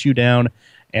will hunt you down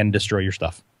and destroy your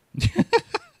stuff.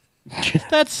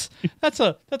 That's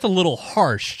a little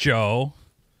harsh, Joe.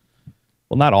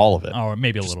 Well, not all of it. Or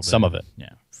maybe a Just little bit. some of it. Yeah.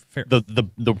 Fair.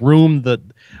 The room that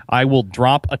I will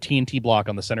drop a TNT block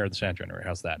on the center of the sand generator.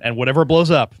 How's that? And whatever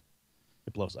blows up,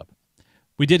 it blows up.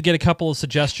 We did get a couple of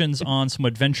suggestions on some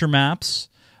adventure maps.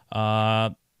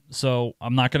 So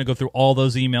I'm not going to go through all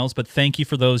those emails, but thank you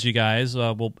for those, you guys.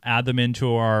 We'll add them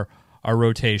into our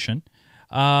rotation.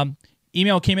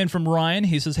 Email came in from Ryan.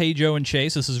 He says, "Hey, Joe and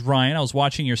Chase, this is Ryan. I was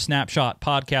watching your Snapshot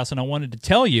podcast, and I wanted to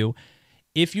tell you,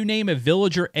 if you name a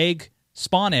villager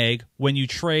spawn egg, when you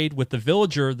trade with the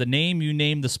villager, the name you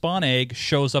name the spawn egg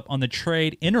shows up on the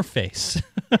trade interface."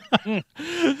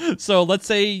 So let's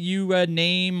say you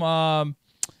name the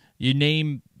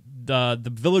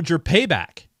villager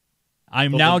Payback.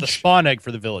 I'm now the spawn egg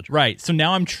for the villager. right. So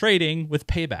now I'm trading with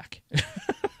Payback.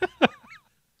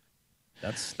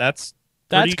 That's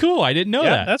That's cool. I didn't know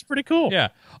that. That's pretty cool. Yeah.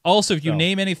 Also, if you So-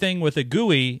 name anything with a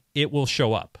GUI, it will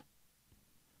show up.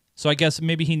 So I guess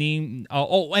maybe he named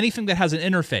anything that has an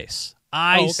interface.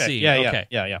 I Oh, okay. see. Yeah, okay.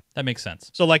 yeah. That makes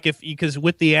sense. So like because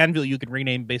with the anvil you can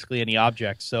rename basically any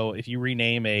object. So if you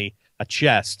rename a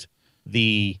chest,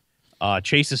 the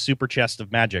Chase's super chest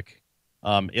of magic,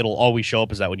 it'll always show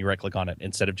up as that when you right click on it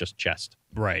instead of just chest.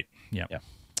 Right. Yeah. Yeah.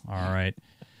 All right.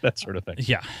 That sort of thing.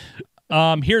 Yeah.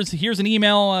 Here's an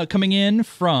email coming in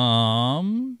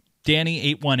from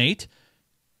Danny818,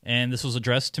 and this was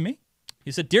addressed to me.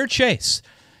 He said, "Dear Chase,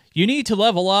 you need to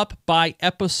level up by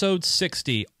episode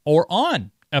 60 or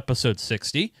on episode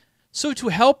 60. So to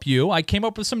help you, I came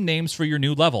up with some names for your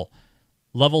new level.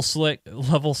 Level 6,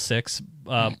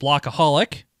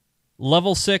 Blockaholic.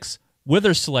 Level 6,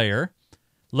 Wither Slayer.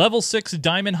 Level 6,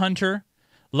 Diamond Hunter.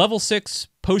 Level 6,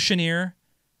 Potioneer.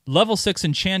 Level 6,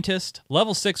 Enchantist.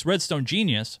 Level 6, Redstone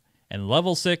Genius. And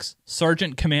Level 6,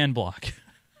 Sergeant Command Block."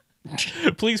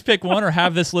 Please pick one or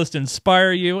have this list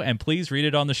inspire you, and please read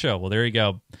it on the show. Well, there you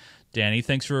go. Danny.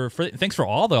 Thanks for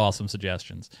all the awesome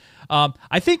suggestions.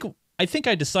 I think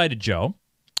I decided, Joe,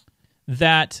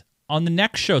 that on the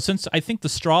next show, since I think the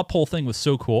straw poll thing was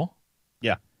so cool,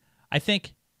 Yeah. I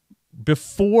think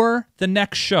before the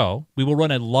next show, we will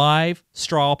run a live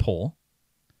straw poll,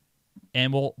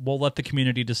 and we'll let the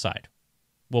community decide.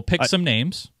 We'll pick some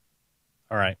names,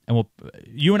 All right. and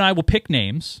you and I will pick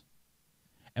names,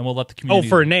 and we'll let the Oh, community.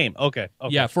 for a name. Okay.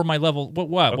 Yeah, for my level.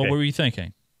 What Okay. were you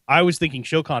thinking? I was thinking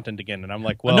show content again, and I'm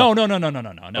like, well, No.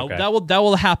 Okay. That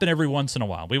will happen every once in a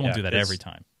while. We won't Yeah, do that 'cause- every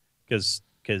time.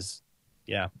 because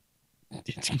yeah,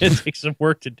 it's gonna take some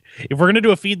work to. If we're gonna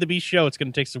do a Feed the Beast show, it's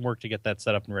gonna take some work to get that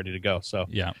set up and ready to go. So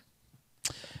Yeah.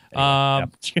 yeah.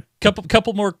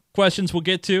 Couple more questions we'll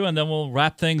get to, and then we'll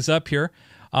wrap things up here.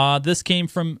 This came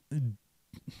from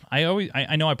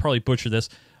I know I probably butchered this.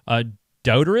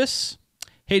 Doudorus.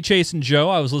 Hey Chase and Joe,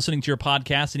 I was listening to your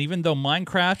podcast, and even though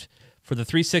Minecraft for the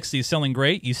 360 is selling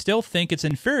great, you still think it's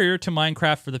inferior to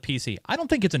Minecraft for the PC. I don't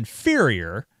think it's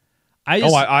inferior. I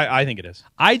think it is.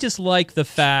 I just like the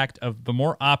fact of the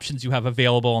more options you have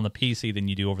available on the PC than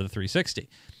you do over the 360.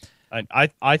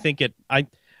 I think it.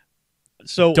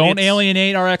 So Don't it's-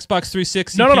 alienate our Xbox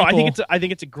 360. No. I people.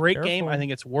 think it's a great game. Careful. I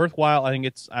think it's worthwhile.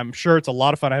 I'm sure it's a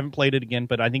lot of fun. I haven't played it again,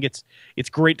 but I think it's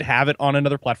great to have it on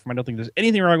another platform. I don't think there's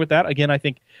anything wrong with that. Again, I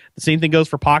think the same thing goes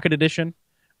for Pocket Edition.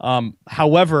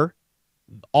 However,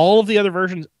 all of the other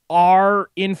versions are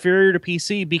inferior to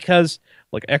PC because,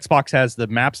 like, Xbox has the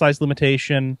map size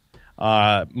limitation.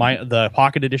 The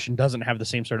Pocket Edition doesn't have the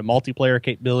same sort of multiplayer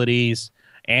capabilities.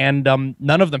 And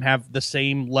none of them have the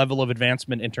same level of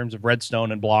advancement in terms of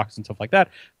redstone and blocks and stuff like that.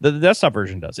 The desktop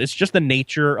version does. It's just the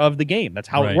nature of the game. That's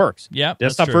how Right. it works. Yep,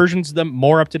 that's Desktop true. version's the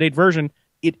more up-to-date version.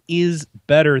 It is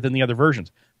better than the other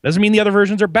versions. Doesn't mean the other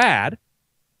versions are bad.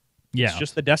 Yeah, It's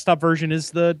just the desktop version is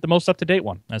the most up-to-date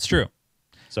one. that's true.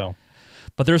 So,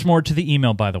 But there's more to the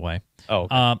email, by the way. oh,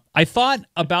 okay. I thought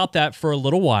about that for a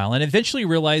little while and eventually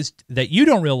realized that you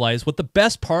don't realize what the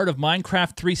best part of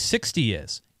Minecraft 360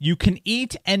 is. You can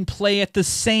eat and play at the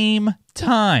same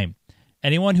time.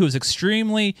 Anyone who is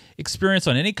extremely experienced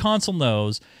on any console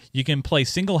knows you can play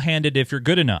single-handed if you're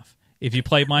good enough. If you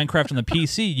play Minecraft on the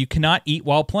PC, you cannot eat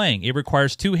while playing. It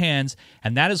requires two hands,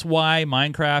 and that is why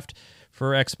Minecraft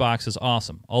for Xbox is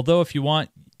awesome. Although if you want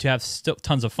to have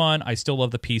tons of fun, I still love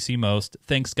the PC most.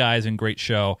 Thanks, guys, and great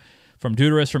show. From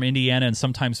Deuterus from Indiana and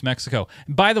sometimes Mexico.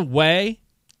 And by the way,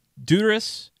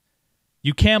 Deuterus,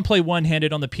 you can play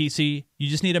one-handed on the PC. You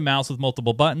just need a mouse with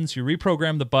multiple buttons. You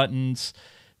reprogram the buttons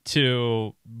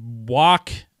to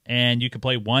walk, and you can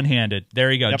play one-handed.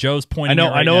 There you go. Yep. Joe's pointing.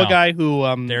 I know now. a guy who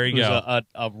There you who's go.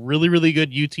 a really, really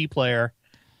good UT player,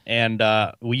 and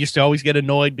we used to always get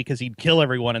annoyed because he'd kill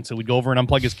everyone, and so we'd go over and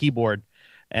unplug his keyboard.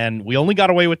 And we only got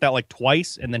away with that like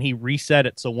twice, and then he reset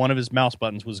it so one of his mouse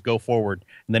buttons was go forward,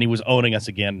 and then he was owning us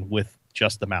again with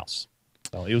just the mouse.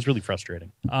 So it was really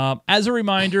frustrating. As a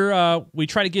reminder, we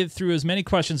try to get through as many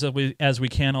questions as we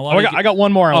can. I got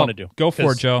one more I want to do. Go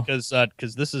for it, Joe.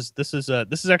 Because this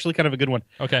is actually kind of a good one.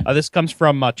 Okay. This comes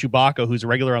from Chewbacca, who's a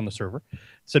regular on the server.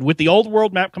 Said, with the old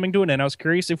world map coming to an end, I was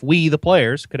curious if we, the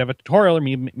players, could have a tutorial or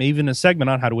maybe even a segment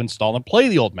on how to install and play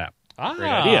the old map. Great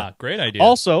idea. Great idea.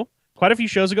 Also, quite a few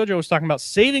shows ago, Joe was talking about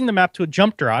saving the map to a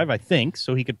jump drive, I think,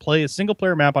 so he could play a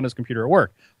single-player map on his computer at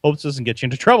work. Hope this doesn't get you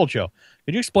into trouble, Joe.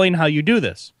 Could you explain how you do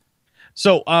this?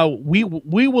 So we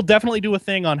will definitely do a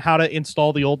thing on how to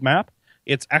install the old map.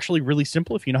 It's actually really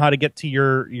simple. If you know how to get to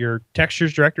your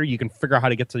textures directory, you can figure out how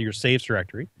to get to your saves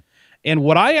directory. And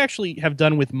what I actually have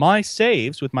done with my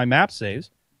saves, with my map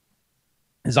saves,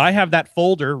 is I have that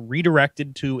folder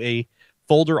redirected to a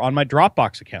folder on my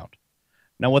Dropbox account.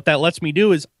 Now, what that lets me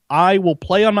do is I will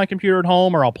play on my computer at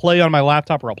home, or I'll play on my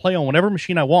laptop, or I'll play on whatever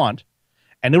machine I want,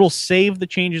 and it'll save the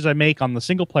changes I make on the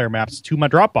single-player maps to my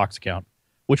Dropbox account,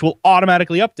 which will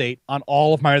automatically update on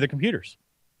all of my other computers.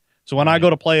 So when I go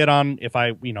to play it on, if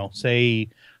I, say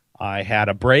I had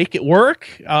a break at work,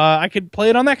 I could play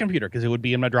it on that computer because it would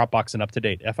be in my Dropbox and up to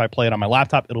date. If I play it on my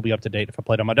laptop, it'll be up to date. If I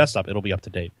play it on my desktop, it'll be up to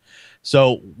date.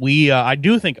 So I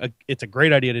do think it's a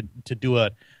great idea to do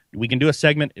we can do a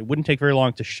segment. It wouldn't take very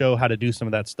long to show how to do some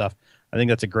of that stuff. I think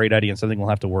that's a great idea and something we'll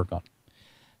have to work on.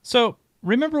 So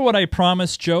remember what I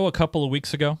promised Joe a couple of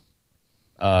weeks ago?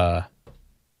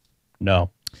 No.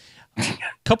 A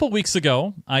couple of weeks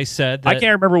ago, I said that I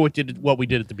can't remember what we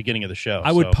did at the beginning of the show.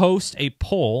 I would post a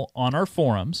poll on our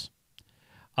forums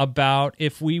about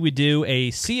if we would do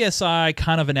a CSI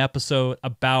kind of an episode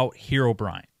about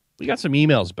Herobrine. We got some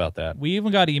emails about that. We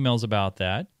even got emails about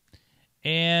that.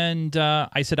 And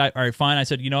I said, all right, fine. I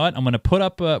said, you know what? I'm going to put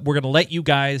up, we're going to let you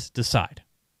guys decide.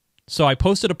 So I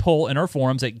posted a poll in our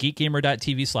forums at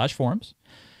geekgamer.tv/forums.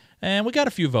 And we got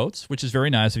a few votes, which is very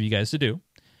nice of you guys to do.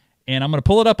 And I'm going to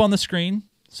pull it up on the screen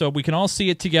so we can all see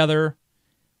it together.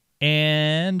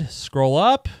 And scroll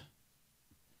up.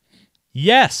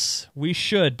 Yes, we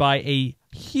should by a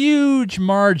huge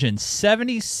margin,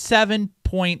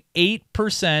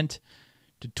 77.8%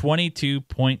 to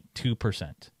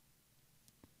 22.2%.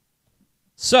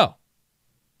 So,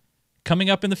 coming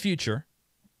up in the future,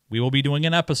 we will be doing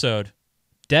an episode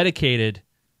dedicated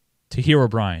to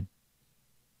Herobrine.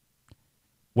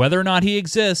 Whether or not he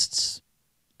exists,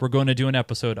 we're going to do an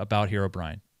episode about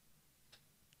Herobrine.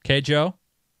 Okay, Joe?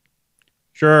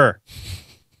 Sure.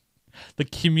 The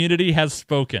community has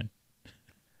spoken.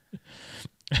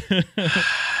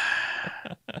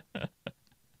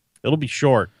 It'll be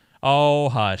short. Oh,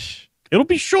 hush. It'll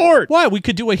be short. Why? We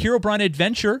could do a Herobrine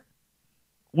adventure.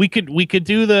 We could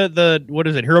do the what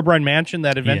is it, Herobrine Mansion,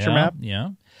 that adventure map? Yeah.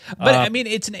 But I mean,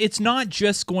 it's not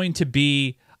just going to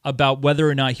be about whether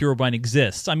or not Herobrine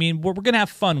exists. I mean, we're going to have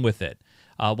fun with it.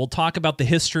 We'll talk about the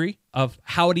history of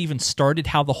how it even started,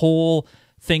 how the whole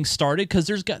thing started,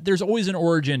 because there's always an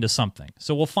origin to something.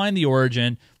 So we'll find the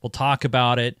origin, we'll talk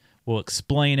about it, we'll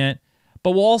explain it, but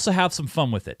we'll also have some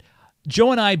fun with it.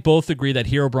 Joe and I both agree that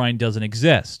Herobrine doesn't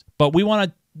exist, but we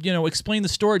want to, explain the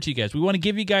story to you guys. We want to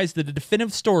give you guys the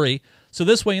definitive story, so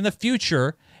this way in the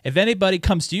future, if anybody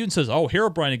comes to you and says, oh,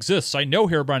 Herobrine exists, I know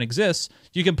Herobrine exists,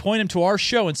 you can point them to our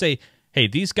show and say, hey,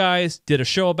 these guys did a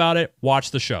show about it, watch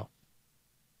the show.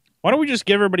 Why don't we just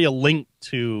give everybody a link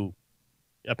to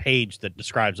a page that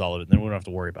describes all of it, and then we don't have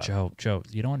to worry about it. Joe,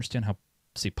 you don't understand how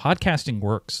podcasting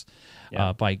works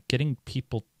by getting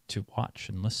people to watch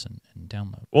and listen and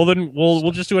download. Well, then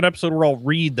we'll just do an episode where I'll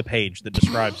read the page that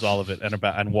describes all of it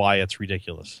and why it's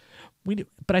ridiculous.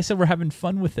 But I said we're having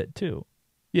fun with it too.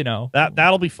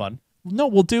 That'll be fun. No,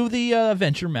 we'll do the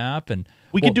adventure map, and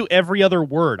we could do every other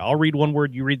word. I'll read one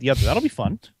word, you read the other. That'll be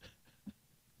fun.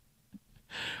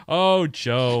 Oh,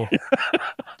 Joe.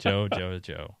 Joe.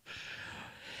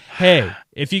 Hey,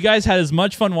 if you guys had as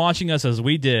much fun watching us as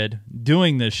we did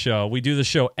doing this show, we do the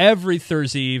show every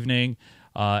Thursday evening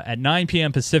at 9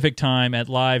 p.m. Pacific time at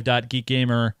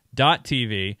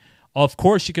live.geekgamer.tv. Of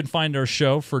course, you can find our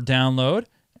show for download,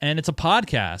 and it's a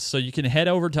podcast, so you can head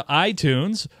over to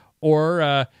iTunes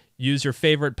or use your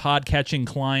favorite podcatching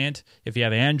client if you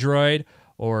have Android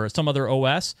or some other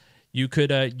OS. You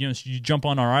could you jump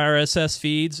on our RSS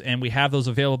feeds, and we have those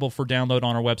available for download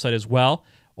on our website as well,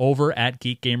 over at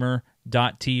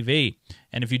geekgamer.tv.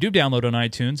 And if you do download on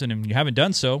iTunes, and if you haven't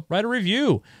done so, write a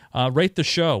review. Rate the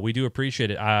show. We do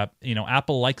appreciate it.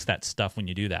 Apple likes that stuff when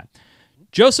you do that.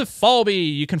 Joseph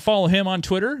Falby, you can follow him on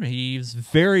Twitter. He's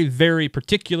very, very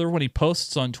particular when he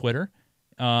posts on Twitter.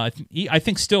 I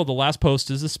think still the last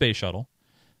post is the space shuttle.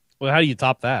 Well, how do you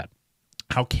top that?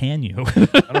 How can you?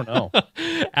 I don't know.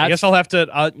 I guess I'll have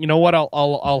to. You know what?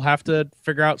 I'll have to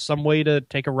figure out some way to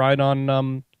take a ride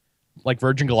on like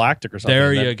Virgin Galactic or something.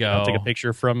 There you go. I'll take a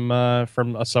picture from a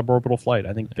suborbital flight.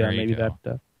 I think maybe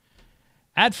that.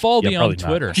 At Falby on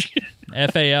Twitter,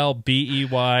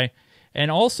 Falbey,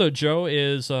 and also Joe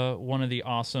is one of the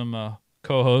awesome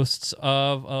co-hosts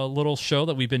of a little show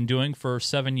that we've been doing for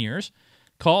 7 years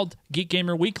called Geek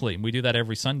Gamer Weekly. We do that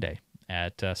every Sunday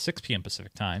at 6 p.m.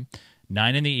 Pacific time.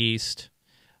 9 in the East,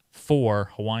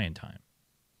 4 Hawaiian time.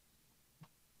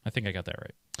 I think I got that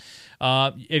right.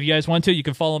 If you guys want to, you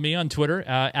can follow me on Twitter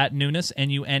at Nunes,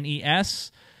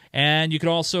 Nunes. And you can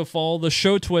also follow the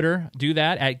show Twitter. Do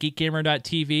that at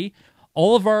geekgamer.tv.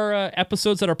 All of our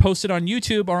episodes that are posted on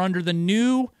YouTube are under the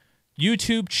new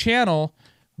YouTube channel,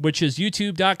 which is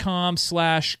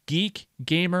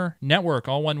youtube.com/geekgamernetwork,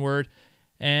 all one word.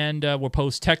 And we'll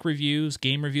post tech reviews,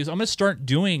 game reviews. I'm going to start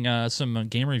doing some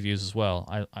game reviews as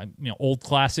well. Old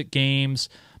classic games,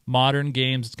 modern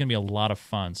games. It's going to be a lot of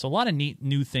fun. So a lot of neat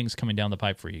new things coming down the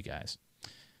pipe for you guys.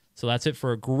 So that's it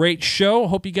for a great show.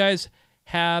 Hope you guys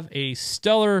have a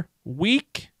stellar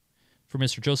week. For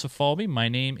Mr. Joseph Falby, my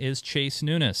name is Chase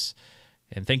Nunes.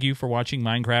 And thank you for watching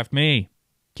Minecraft Me.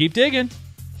 Keep digging.